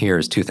lesson here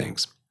is two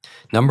things.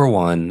 Number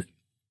one,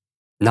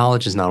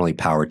 knowledge is not only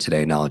power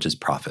today, knowledge is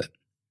profit.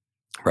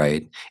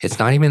 Right? It's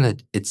not even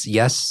that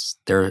yes,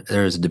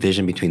 there's a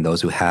division between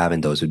those who have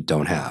and those who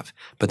don't have.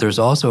 But there's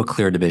also a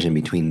clear division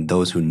between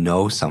those who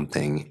know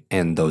something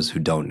and those who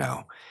don't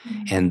know.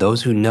 And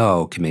those who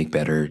know can make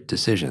better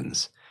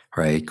decisions,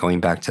 right? Going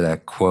back to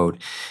that quote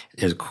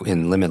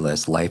in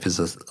Limitless, life is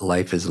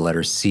a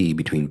letter C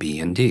between B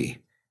and D.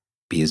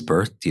 B is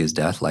birth, D is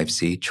death, life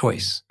C,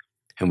 choice.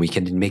 And we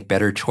can make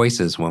better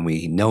choices when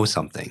we know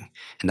something.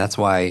 And that's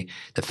why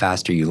the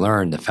faster you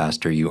learn, the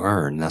faster you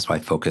earn. And that's why I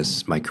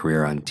focus my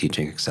career on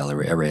teaching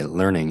accelerated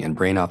learning and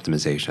brain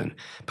optimization.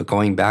 But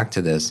going back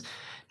to this,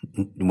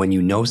 when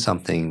you know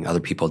something other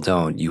people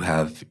don't, you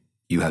have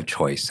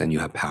choice and you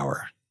have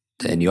power.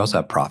 And you also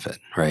have profit,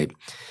 right?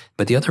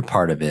 But the other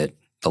part of it,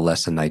 the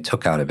lesson I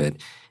took out of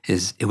it,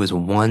 is it was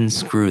one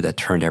screw that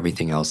turned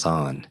everything else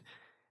on.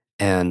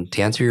 And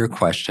to answer your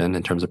question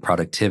in terms of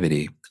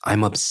productivity,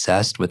 I'm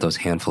obsessed with those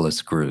handful of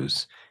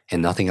screws,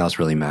 and nothing else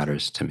really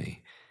matters to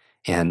me.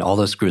 And all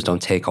those screws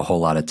don't take a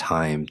whole lot of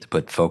time to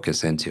put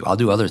focus into. I'll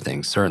do other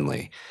things,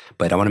 certainly,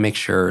 but I want to make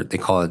sure, they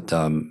call it,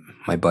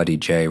 my buddy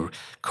Jay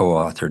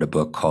co-authored a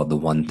book called The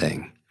One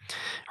Thing,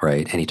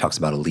 right? And he talks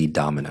about a lead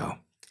domino.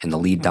 And the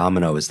lead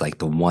domino is like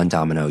the one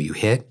domino you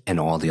hit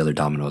and all the other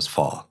dominoes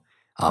fall.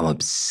 I'm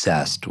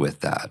obsessed with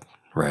that,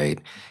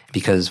 right?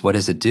 Because what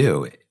does it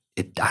do?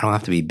 I don't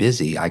have to be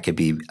busy. I could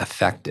be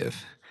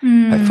effective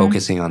by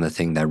focusing on the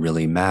thing that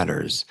really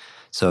matters.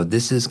 So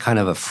this is kind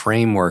of a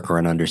framework or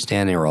an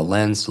understanding or a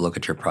lens to look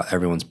at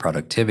everyone's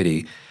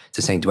productivity,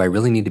 to saying, do I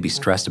really need to be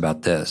stressed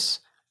about this?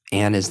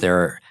 And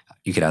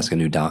you could ask a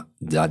new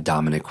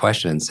dominant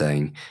question and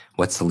saying,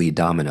 what's the lead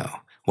domino?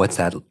 What's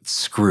that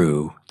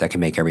screw that can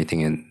make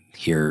everything in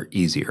here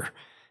easier?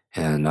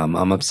 And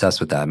I'm obsessed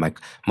with that.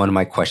 One of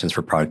my questions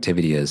for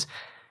productivity is,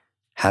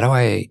 how do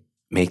I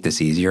make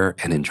this easier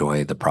and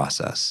enjoy the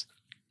process?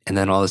 And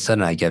then all of a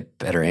sudden I get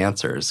better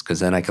answers,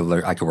 because then I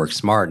could work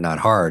smart, not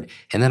hard.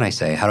 And then I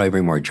say, how do I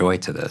bring more joy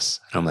to this?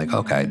 And I'm like,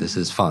 okay, this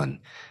is fun,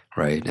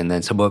 right? And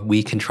then so but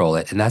we control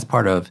it. And that's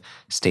part of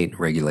state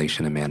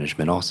regulation and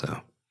management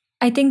also.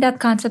 I think that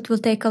concept will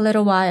take a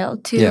little while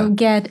to Yeah.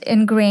 get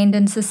ingrained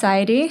in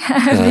society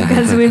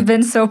because we've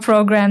been so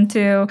programmed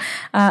to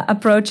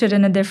approach it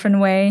in a different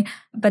way.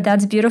 But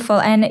that's beautiful.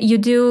 And you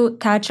do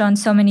touch on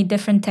so many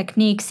different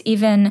techniques,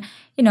 even,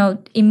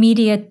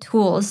 immediate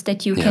tools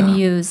that you can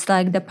use,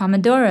 like the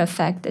Pomodoro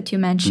effect that you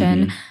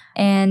mentioned. Mm-hmm.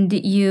 And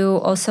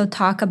you also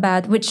talk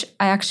about, which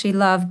I actually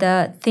love,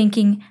 the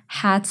thinking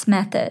hats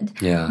method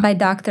by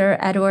Dr.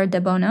 Edward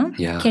de Bono.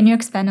 Yeah. Can you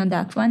expand on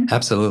that one?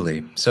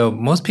 Absolutely. So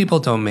most people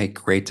don't make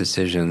great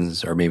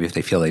decisions, or maybe if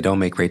they feel they don't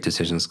make great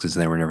decisions because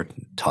they were never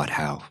taught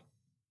how.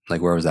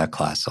 Like, where was that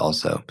class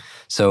also?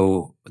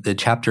 So the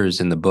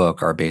chapters in the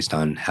book are based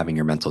on having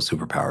your mental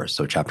superpowers.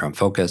 So chapter on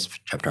focus,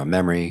 chapter on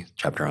memory,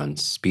 chapter on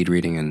speed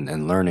reading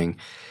and learning.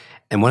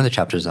 And one of the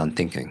chapters is on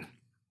thinking,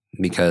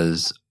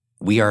 because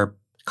we are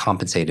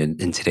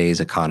compensated in today's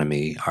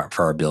economy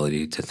for our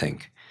ability to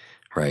think,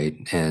 right?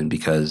 And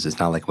because it's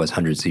not like it was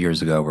hundreds of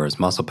years ago where it's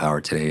muscle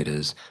power, today it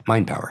is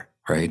mind power,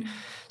 right? Mm-hmm.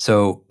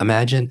 So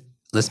imagine,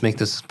 let's make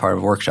this part of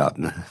a workshop.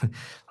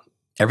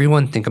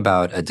 Everyone think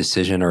about a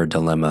decision or a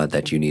dilemma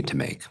that you need to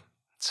make.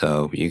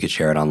 So you could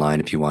share it online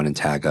if you want and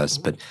tag us,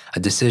 but a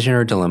decision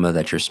or a dilemma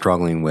that you're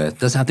struggling with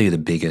doesn't have to be the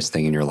biggest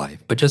thing in your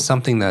life, but just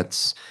something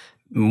that's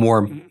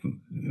more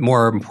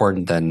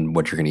important than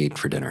what you're going to eat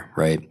for dinner,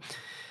 right?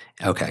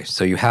 Okay,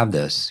 so you have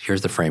this.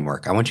 Here's the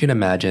framework. I want you to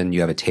imagine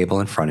you have a table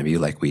in front of you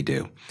like we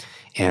do,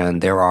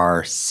 and there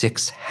are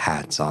 6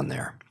 hats on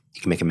there.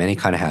 You can make them any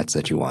kind of hats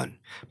that you want,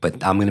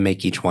 but I'm going to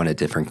make each one a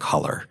different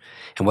color.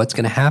 And what's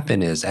going to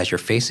happen is, as you're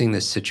facing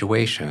this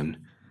situation,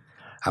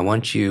 I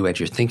want you, as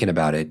you're thinking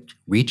about it,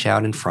 reach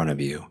out in front of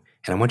you,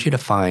 and I want you to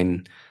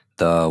find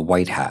the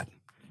white hat,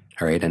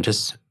 all right? And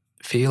just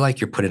feel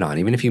like you're putting it on.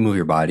 Even if you move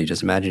your body,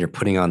 just imagine you're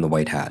putting on the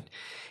white hat.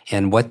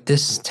 And what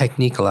this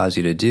technique allows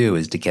you to do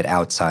is to get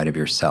outside of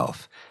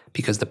yourself.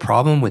 Because the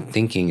problem with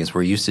thinking is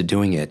we're used to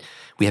doing it.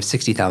 We have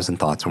 60,000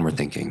 thoughts when we're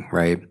thinking,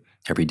 right?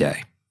 Every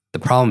day. The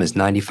problem is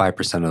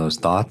 95% of those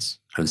thoughts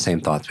are the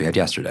same thoughts we had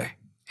yesterday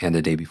and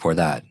the day before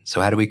that.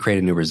 So how do we create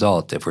a new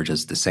result if we're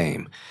just the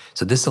same?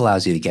 So this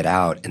allows you to get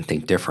out and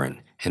think different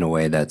in a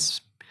way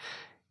that's,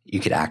 you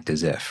could act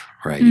as if,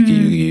 right?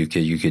 Mm-hmm.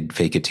 You could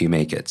fake it till you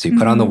make it. So you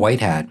put on the white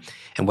hat.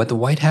 And what the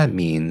white hat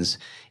means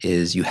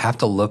is you have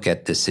to look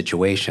at this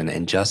situation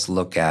and just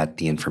look at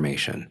the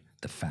information,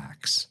 the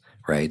facts,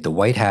 right? The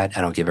white hat,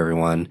 and I'll give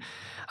everyone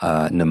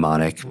a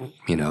mnemonic,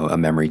 a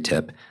memory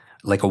tip,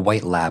 like a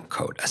white lab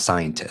coat, a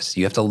scientist.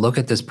 You have to look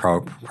at this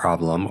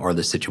problem or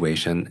the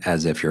situation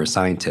as if you're a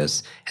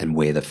scientist and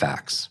weigh the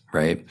facts,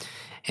 right?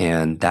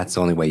 And that's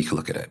the only way you can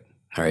look at it.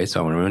 All right,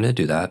 so I'm going to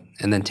do that.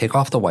 And then take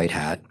off the white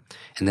hat.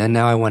 And then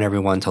now I want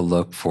everyone to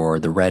look for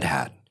the red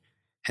hat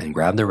and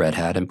grab the red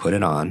hat and put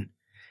it on.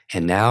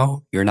 And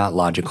now you're not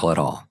logical at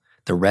all.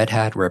 The red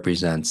hat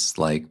represents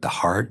like the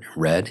heart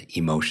red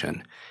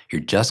emotion.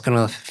 You're just going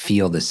to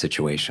feel this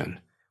situation.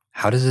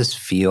 How does this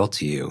feel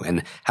to you?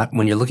 And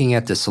when you're looking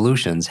at the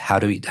solutions, how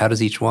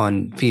does each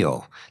one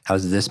feel? How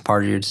is this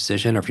part of your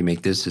decision? Or if you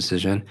make this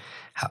decision,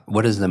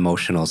 what is the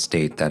emotional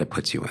state that it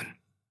puts you in?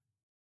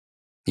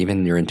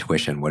 Even your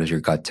intuition, what does your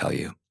gut tell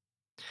you?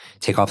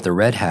 Take off the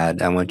red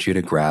hat. I want you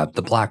to grab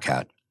the black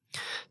hat.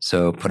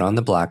 So put on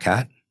the black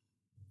hat.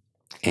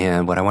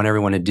 And what I want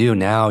everyone to do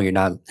now,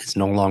 it's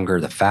no longer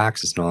the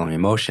facts, it's no longer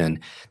emotion.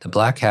 The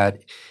black hat,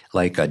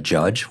 like a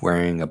judge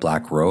wearing a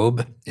black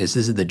robe, this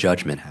is the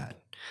judgment hat.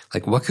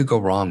 Like, what could go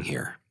wrong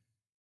here,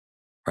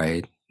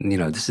 right?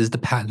 This is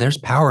there's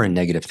power in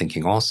negative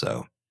thinking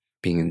also.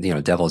 Being,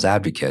 devil's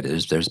advocate,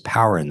 there's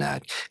power in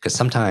that. Because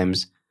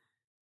sometimes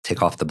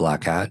take off the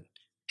black hat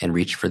and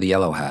reach for the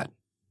yellow hat.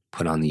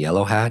 Put on the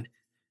yellow hat.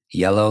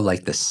 Yellow,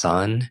 like the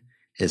sun,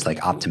 is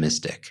like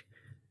optimistic.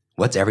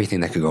 What's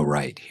everything that could go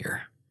right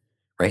here,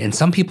 right? And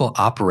some people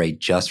operate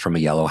just from a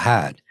yellow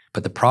hat,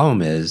 but the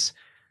problem is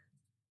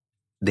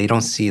they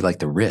don't see like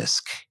the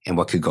risk and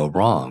what could go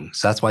wrong.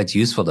 So that's why it's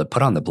useful to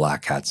put on the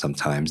black hat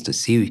sometimes to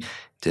see,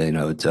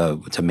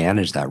 to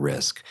manage that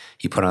risk.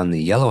 You put on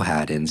the yellow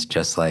hat and it's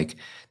just like,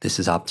 this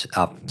is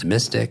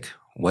optimistic.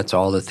 What's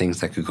all the things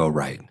that could go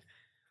right?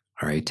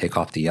 All right, take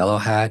off the yellow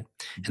hat.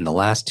 And the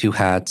last 2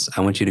 hats,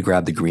 I want you to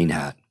grab the green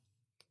hat.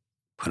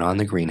 Put on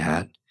the green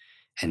hat.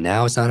 And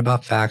now it's not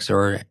about facts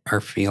or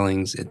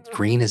feelings.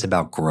 Green is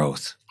about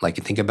growth. Like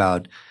you think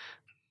about,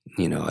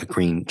 a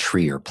green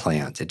tree or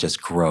plant, it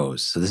just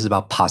grows. So this is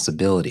about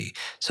possibility.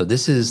 So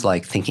this is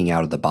like thinking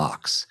out of the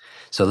box.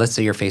 So let's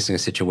say you're facing a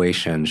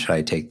situation. Should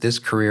I take this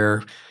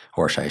career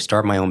or should I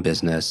start my own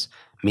business?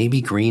 Maybe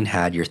green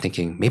hat, you're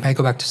thinking, maybe I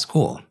go back to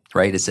school,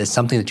 right? It's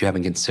something that you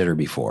haven't considered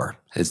before.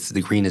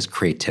 The green is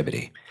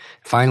creativity.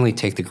 Finally,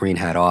 take the green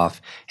hat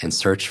off and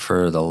search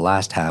for the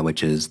last hat,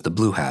 which is the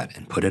blue hat,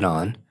 and put it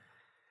on.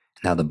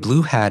 Now, the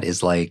blue hat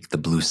is like the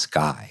blue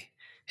sky.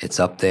 It's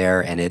up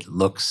there and it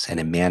looks and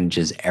it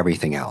manages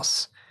everything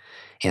else.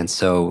 And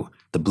so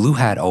the blue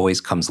hat always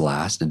comes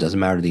last. It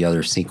doesn't matter the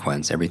other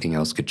sequence. Everything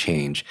else could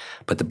change.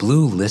 But the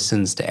blue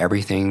listens to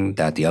everything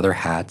that the other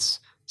hats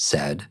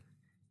said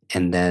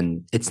and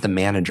then it's the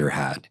manager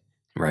hat,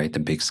 right? The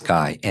big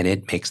sky, and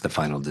it makes the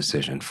final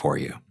decision for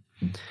you.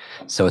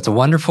 So it's a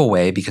wonderful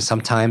way because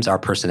sometimes our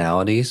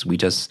personalities, we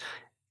just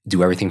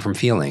do everything from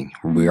feeling.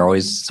 We're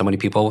always, so many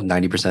people,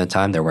 90% of the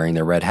time, they're wearing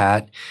their red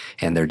hat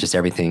and they're just,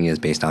 everything is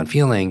based on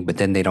feeling, but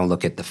then they don't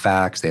look at the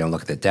facts, they don't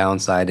look at the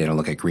downside, they don't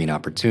look at green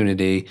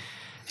opportunity,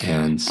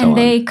 and so and on.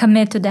 they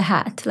commit to the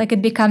hat. Like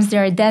it becomes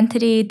their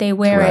identity. They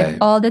wear Right. it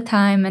all the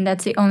time, and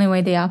that's the only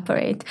way they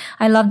operate.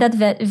 I love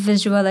that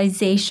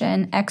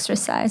visualization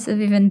exercise of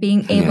even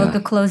being able Yeah. to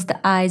close the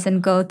eyes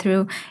and go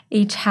through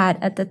each hat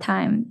at a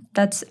time.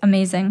 That's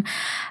amazing.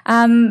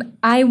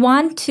 I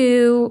want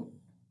to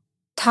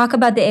talk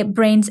about the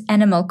brain's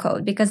animal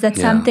code because that's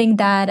Yeah. something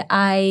that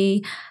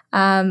I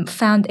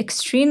found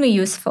extremely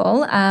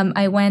useful.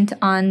 I went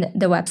on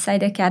the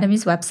website,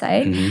 Academy's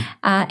website,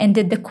 and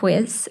did the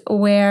quiz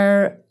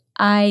where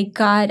I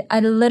got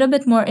a little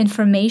bit more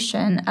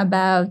information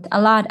about,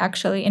 a lot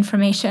actually,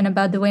 information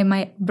about the way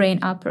my brain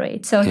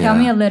operates. So tell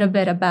me a little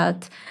bit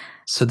about.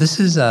 So this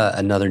is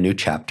another new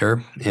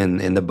chapter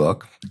in the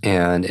book,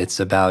 and it's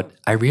about,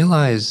 I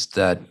realized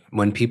that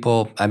when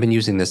people, I've been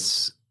using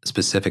this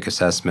specific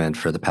assessment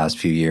for the past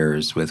few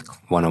years with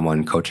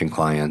one-on-one coaching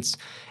clients,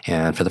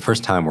 and for the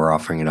first time we're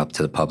offering it up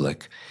to the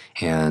public.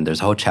 And there's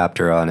a whole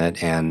chapter on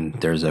it, and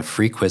there's a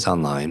free quiz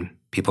online.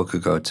 People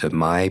could go to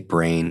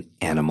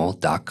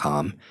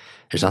mybrainanimal.com.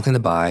 There's nothing to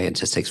buy. It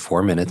just takes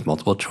 4 minutes,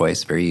 multiple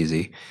choice, very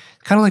easy.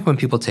 Kind of like when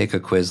people take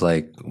a quiz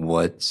like,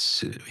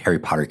 what Harry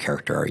Potter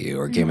character are you?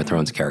 Or Game of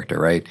Thrones character,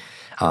 right?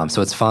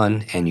 So it's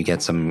fun, and you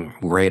get some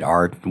great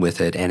art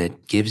with it, and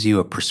it gives you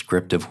a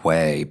prescriptive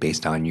way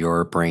based on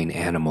your brain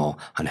animal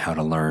on how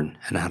to learn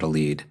and how to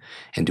lead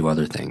and do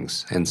other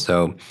things. And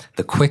so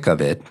the quick of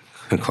it,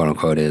 quote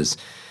unquote, is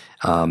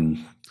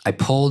I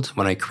pulled,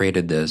 when I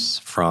created this,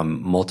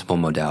 from multiple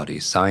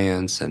modalities,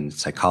 science and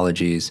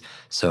psychologies.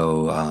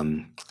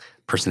 So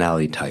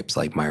personality types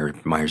like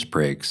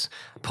Myers-Briggs.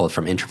 I pulled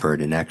from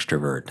introvert and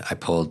extrovert. I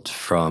pulled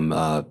from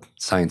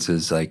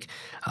sciences like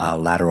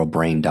lateral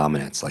brain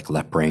dominance, like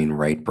left brain,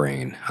 right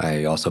brain.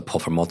 I also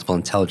pulled from multiple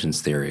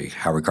intelligence theory,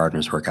 Howard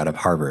Gardner's work out of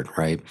Harvard,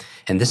 right?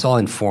 And this all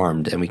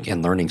informed,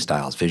 and learning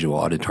styles, visual,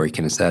 auditory,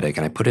 kinesthetic.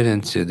 And I put it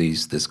into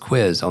this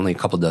quiz, only a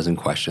couple dozen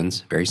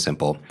questions, very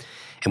simple.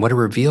 And what it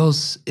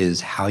reveals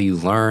is how you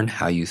learn,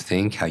 how you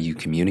think, how you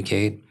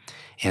communicate,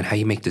 and how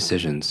you make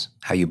decisions,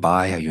 how you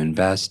buy, how you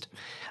invest,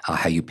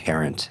 how you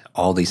parent,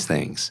 all these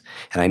things.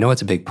 And I know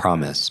it's a big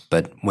promise,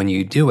 but when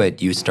you do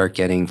it, you start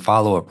getting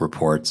follow-up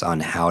reports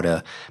on how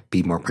to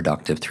be more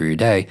productive through your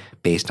day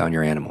based on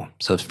your animal.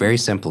 So it's very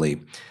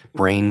simply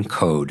brain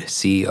code,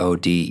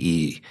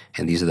 CODE,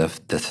 and these are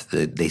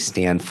they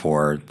stand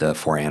for the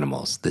 4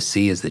 animals. The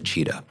C is the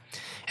cheetah.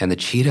 And the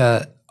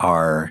cheetah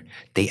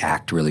they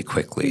act really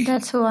quickly.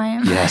 That's who I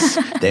am. Yes,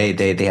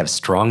 they have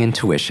strong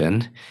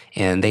intuition,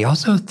 and they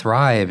also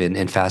thrive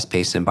in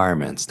fast-paced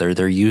environments.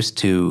 They're used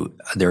to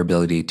their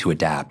ability to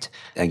adapt.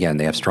 Again,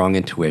 they have strong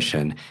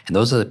intuition, and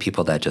those are the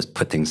people that just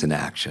put things into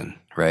action,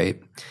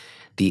 right?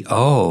 The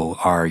O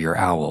are your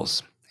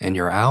owls, and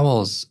your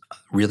owls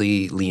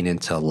really lean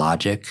into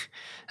logic.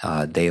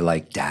 They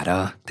like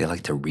data. They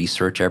like to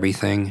research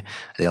everything.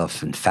 They love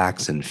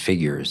facts and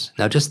figures.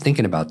 Now, just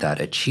thinking about that,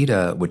 a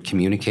cheetah would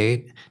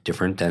communicate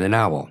different than an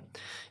owl.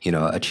 You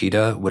know, a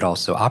cheetah would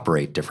also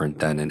operate different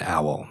than an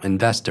owl,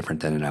 invest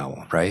different than an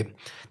owl, right?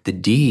 The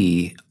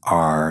D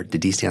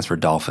stands for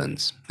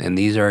dolphins, and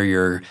these are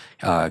your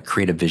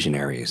creative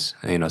visionaries.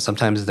 You know,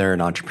 sometimes they're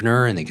an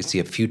entrepreneur and they can see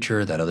a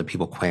future that other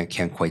people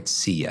can't quite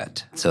see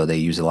yet. So they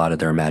use a lot of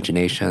their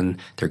imagination.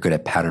 They're good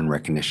at pattern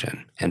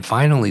recognition. And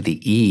finally,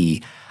 the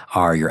E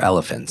are your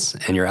elephants,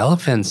 and your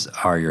elephants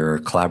are your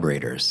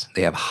collaborators.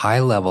 They have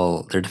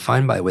they're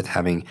defined with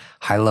having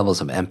high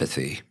levels of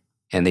empathy,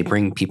 and they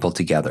bring people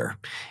together.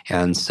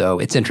 And so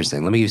it's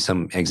interesting. Let me use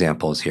some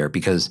examples here,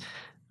 because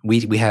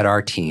we had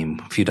our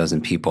team, a few dozen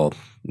people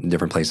in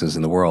different places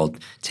in the world,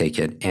 take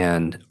it,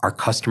 and our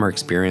customer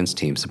experience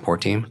team,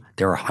 support team,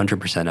 they're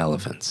 100%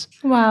 elephants.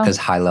 Wow. Because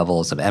high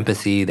levels of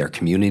empathy, they're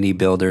community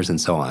builders, and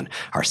so on.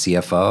 Our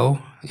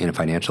CFO,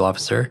 financial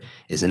officer,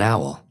 is an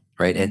owl.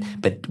 Right?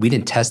 But we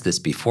didn't test this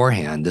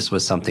beforehand. This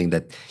was something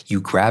that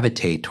you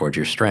gravitate towards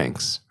your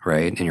strengths,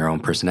 right, in your own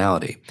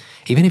personality.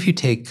 Even if you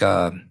take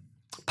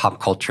pop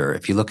culture,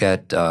 if you look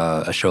at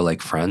a show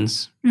like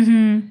Friends,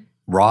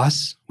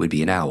 Ross would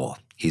be an owl.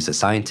 He's a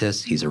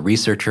scientist. He's a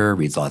researcher,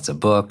 reads lots of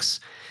books.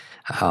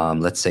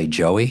 Let's say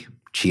Joey,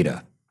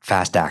 cheetah,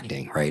 fast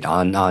acting, right,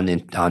 on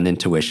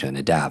intuition,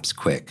 adapts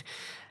quick.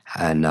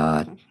 And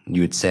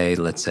you would say,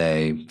 let's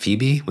say,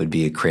 Phoebe would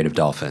be a creative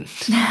dolphin,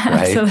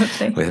 right?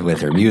 Absolutely.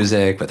 With her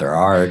music, with her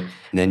art.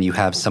 And then you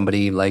have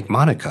somebody like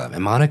Monica.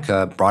 And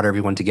Monica brought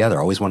everyone together,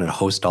 always wanted to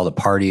host all the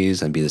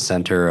parties and be the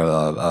center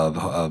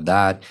of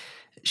that.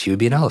 She would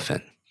be an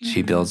elephant.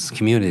 She builds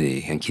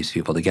community and keeps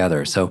people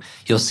together. So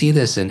you'll see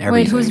this in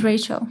everything. Wait, who's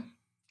Rachel?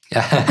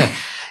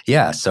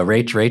 Yeah. So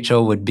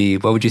Rachel would be,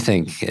 what would you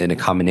think in a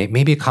combination?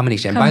 Maybe a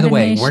combination. And by the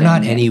way, we're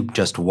not any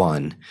just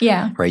one.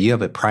 Yeah. Right. You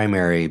have a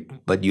primary,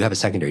 but you have a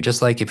secondary.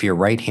 Just like if you're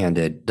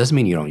right-handed, doesn't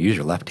mean you don't use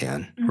your left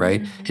hand,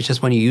 right? It's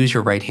just when you use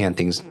your right hand,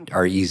 things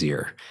are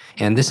easier.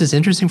 And this is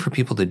interesting for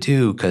people to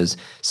do because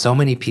so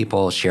many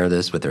people share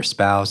this with their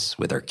spouse,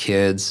 with their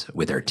kids,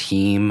 with their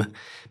team,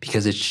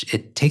 because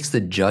it takes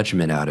the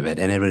judgment out of it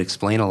and it would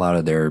explain a lot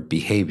of their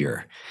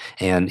behavior.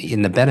 And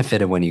in the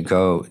benefit of when you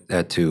go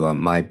to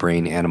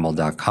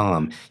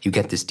mybrainanimal.com, you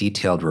get this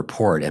detailed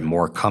report and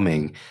more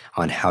coming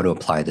on how to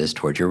apply this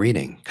towards your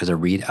reading. Because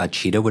a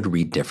cheetah would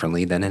read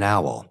differently than an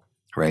owl,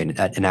 right?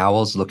 An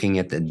owl's looking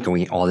at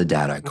going all the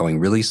data, going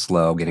really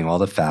slow, getting all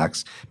the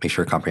facts, make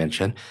sure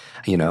comprehension.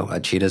 A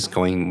cheetah's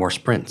going more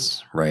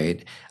sprints,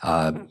 right?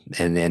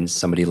 And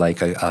somebody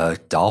like a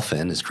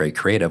dolphin is very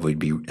creative, would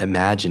be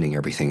imagining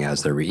everything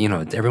as they're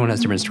everyone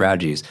has different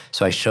strategies.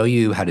 So I show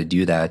you how to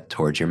do that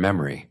towards your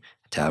memory,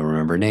 to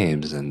remember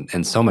names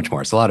and so much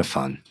more. It's a lot of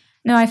fun.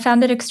 No, I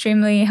found it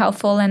extremely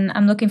helpful, and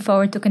I'm looking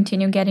forward to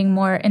continue getting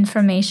more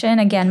information.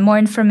 Again, more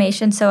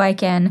information so I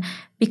can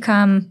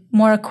become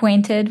more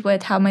acquainted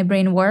with how my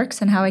brain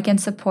works and how I can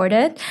support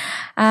it.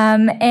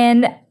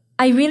 And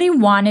I really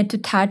wanted to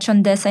touch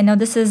on this. I know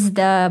this is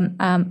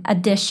the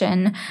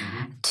addition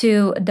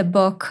to the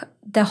book,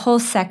 the whole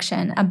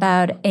section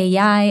about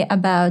AI,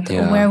 about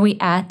where we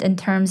at in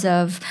terms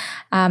of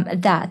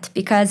that,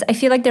 because I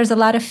feel like there's a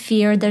lot of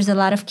fear, there's a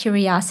lot of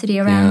curiosity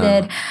around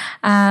it.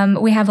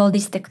 We have all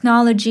these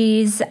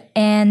technologies,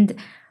 and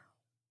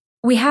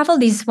we have all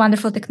these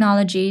wonderful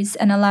technologies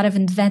and a lot of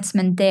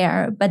investment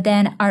there, but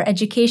then our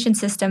education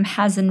system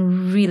hasn't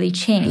really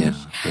changed. Yeah,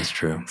 that's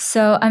true.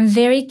 So I'm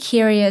very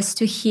curious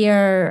to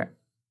hear,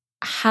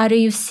 how do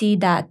you see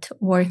that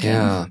working?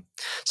 Yeah.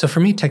 So for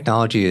me,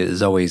 technology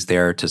is always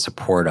there to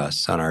support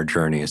us on our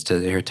journey. It's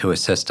here to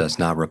assist us,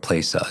 not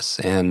replace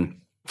us. And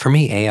for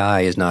me,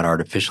 AI is not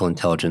artificial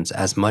intelligence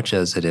as much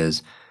as it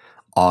is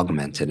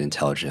augmented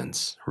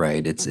intelligence,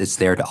 right? It's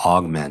there to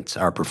augment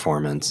our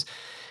performance.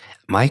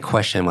 My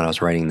question when I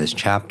was writing this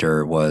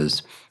chapter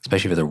was,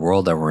 especially for the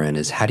world that we're in,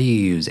 is how do you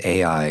use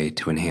AI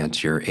to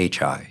enhance your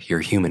HI, your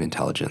human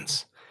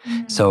intelligence?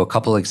 So a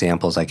couple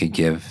examples I could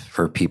give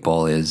for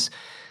people is,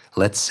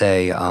 let's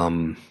say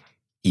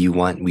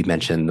we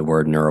mentioned the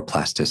word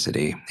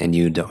neuroplasticity, and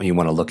you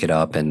want to look it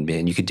up, and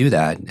you could do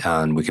that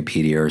on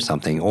Wikipedia or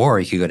something, or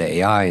you could go to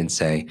AI and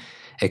say,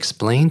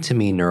 explain to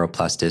me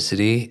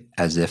neuroplasticity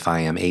as if I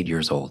am 8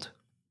 years old.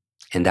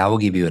 And that will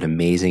give you an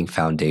amazing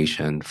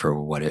foundation for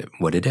what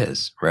it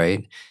is,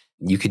 right?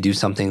 You could do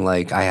something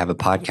like, I have a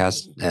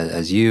podcast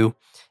as you.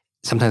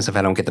 Sometimes if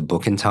I don't get the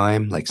book in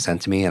time, like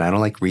sent to me, and I don't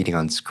like reading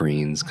on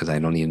screens because I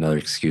don't need another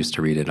excuse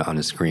to read it on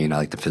a screen. I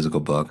like the physical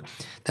book.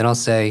 Then I'll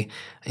say,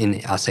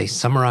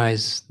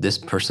 summarize this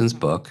person's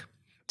book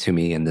to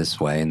me in this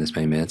way, in this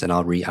many minutes, and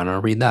I'll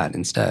read that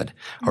instead.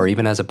 Or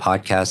even as a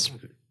podcast,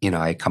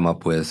 I come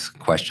up with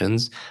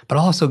questions, but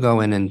I'll also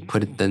go in and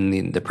put it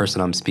in the person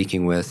I'm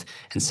speaking with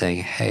and saying,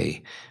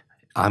 hey,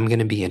 I'm going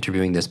to be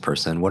interviewing this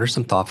person. What are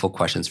some thoughtful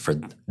questions for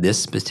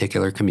this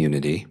particular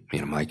community,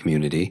 my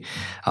community,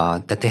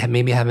 that they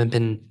maybe haven't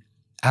been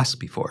asked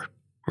before,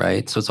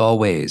 right? So it's all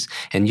ways.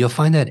 And you'll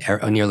find that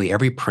nearly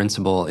every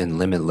principle in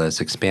Limitless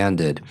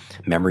expanded,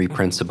 memory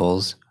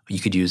principles, you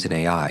could use in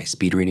AI.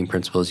 Speed reading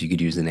principles, you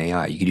could use in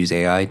AI. You could use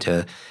AI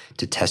to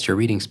test your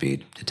reading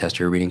speed, to test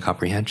your reading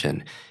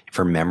comprehension.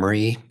 For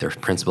memory, there's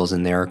principles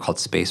in there called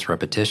spaced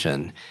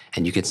repetition.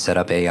 And you could set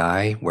up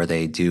AI where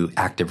they do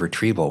active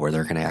retrieval, where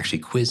they're going to actually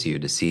quiz you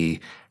to see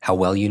how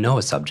well you know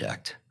a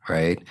subject,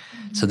 right?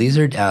 So these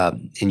are,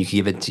 and you can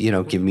give it,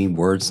 give me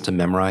words to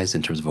memorize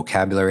in terms of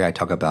vocabulary. I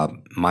talk about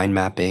mind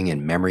mapping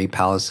and memory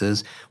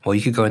palaces. Well,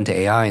 you could go into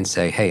AI and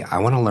say, hey, I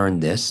want to learn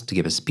this to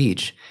give a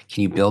speech.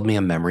 Can you build me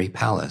a memory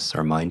palace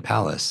or mind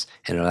palace?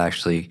 And it'll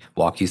actually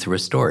walk you through a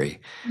story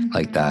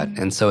like that.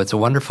 And so it's a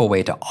wonderful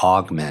way to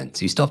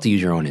augment. You still have to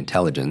use your own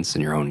intelligence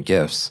and your own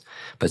gifts,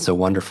 but it's a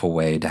wonderful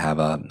way to have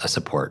a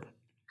support.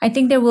 I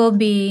think there will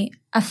be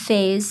a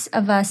phase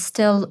of us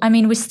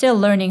we're still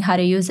learning how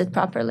to use it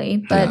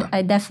properly, but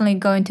I definitely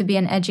going to be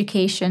an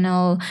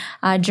educational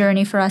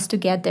journey for us to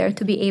get there,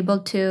 to be able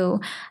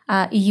to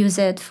use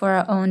it for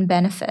our own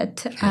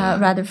benefit,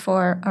 rather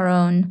for our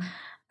own.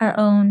 I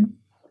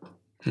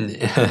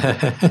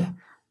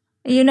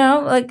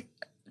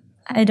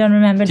don't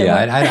remember the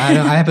word.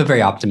 I have a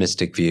very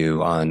optimistic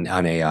view on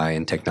AI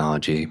and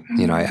technology.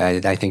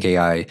 I think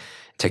AI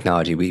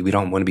technology, we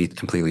don't want to be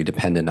completely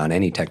dependent on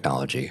any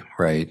technology,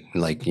 right?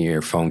 Like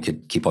your phone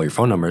could keep all your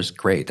phone numbers,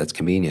 great, that's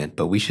convenient,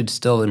 but we should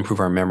still improve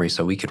our memory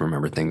so we could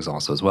remember things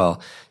also as well.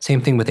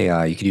 Same thing with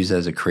AI. You could use it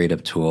as a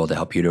creative tool to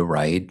help you to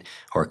write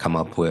or come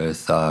up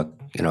with a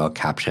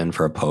caption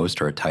for a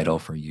post or a title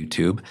for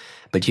YouTube.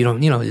 But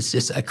it's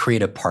just a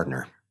creative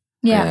partner.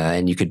 Yeah.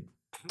 And you could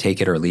take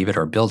it or leave it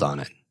or build on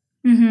it.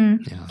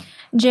 Yeah.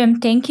 Jim,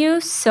 thank you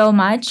so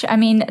much.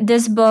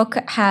 This book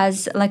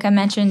has, like I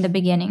mentioned in the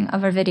beginning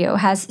of our video,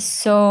 has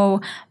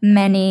so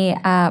many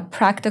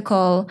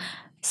practical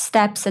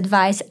steps,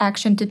 advice,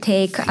 action to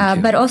take,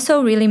 but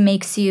also really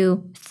makes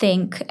you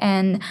think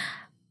and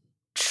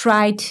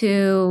try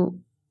to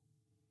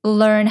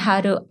learn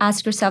how to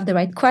ask yourself the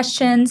right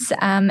questions,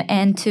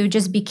 and to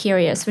just be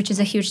curious, which is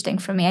a huge thing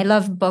for me. I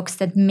love books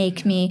that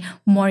make me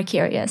more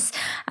curious.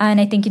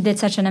 And I think you did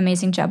such an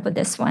amazing job with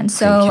this one.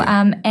 So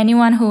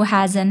anyone who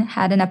hasn't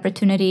had an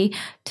opportunity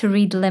to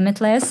read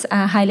Limitless,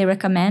 highly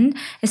recommend,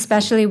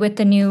 especially with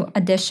the new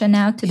addition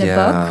now to the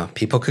book. Yeah,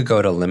 people could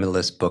go to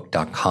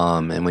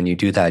limitlessbook.com. And when you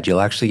do that,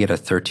 you'll actually get a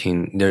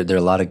 13, there are a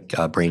lot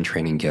of brain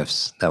training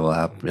gifts that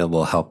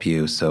will help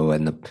you. So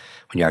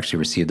when you actually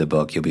receive the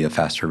book, you'll be a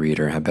faster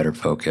reader, have better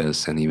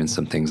focus, and even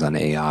some things on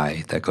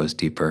AI that goes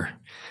deeper.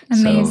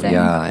 Amazing. So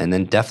yeah, and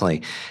then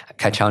definitely,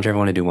 can I challenge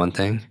everyone to do one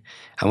thing?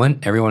 I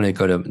want everyone to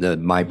go to the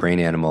My Brain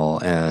Animal,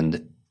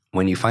 and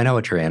when you find out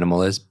what your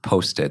animal is,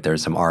 post it.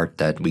 There's some art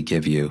that we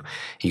give you.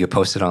 You can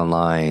post it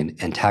online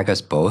and tag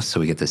us both so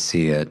we get to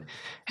see it.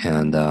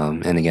 And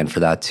again, for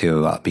that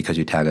too, because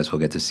you tag us, we'll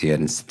get to see it.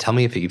 And tell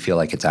me if you feel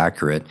like it's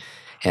accurate.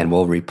 And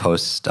we'll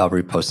repost. I'll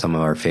repost some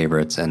of our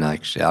favorites, and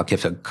actually, I'll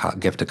gift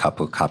a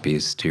couple of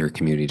copies to your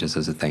community just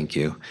as a thank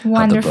you.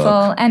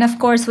 Wonderful. And of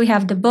course, we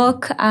have the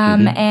book,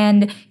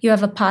 and you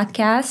have a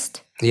podcast.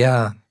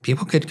 Yeah,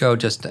 people could go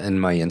just in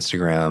my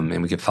Instagram,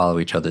 and we could follow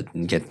each other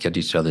and get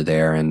each other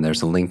there. And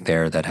there's a link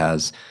there that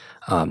has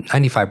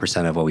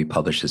 95% of what we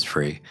publish is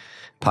free.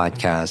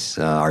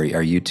 Podcasts, our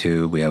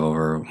YouTube, we have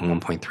over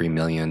 1.3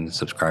 million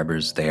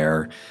subscribers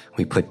there.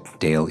 We put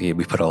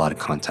a lot of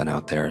content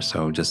out there.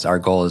 So just our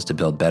goal is to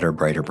build better,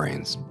 brighter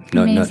brains.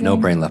 No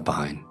brain left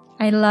behind.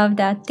 I love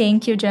that.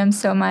 Thank you, Jim,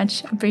 so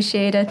much.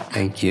 Appreciate it.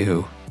 Thank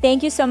you.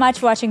 Thank you so much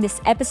for watching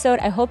this episode.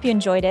 I hope you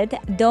enjoyed it.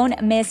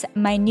 Don't miss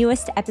my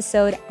newest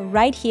episode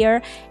right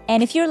here.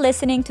 And if you're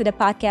listening to the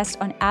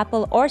podcast on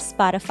Apple or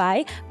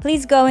Spotify,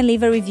 please go and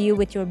leave a review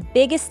with your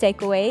biggest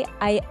takeaway.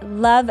 I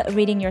love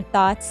reading your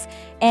thoughts.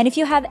 And if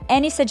you have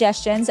any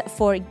suggestions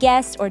for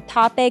guests or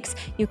topics,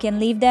 you can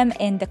leave them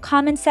in the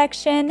comment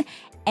section.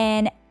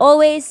 And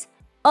always,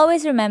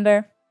 always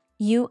remember,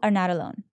 you are not alone.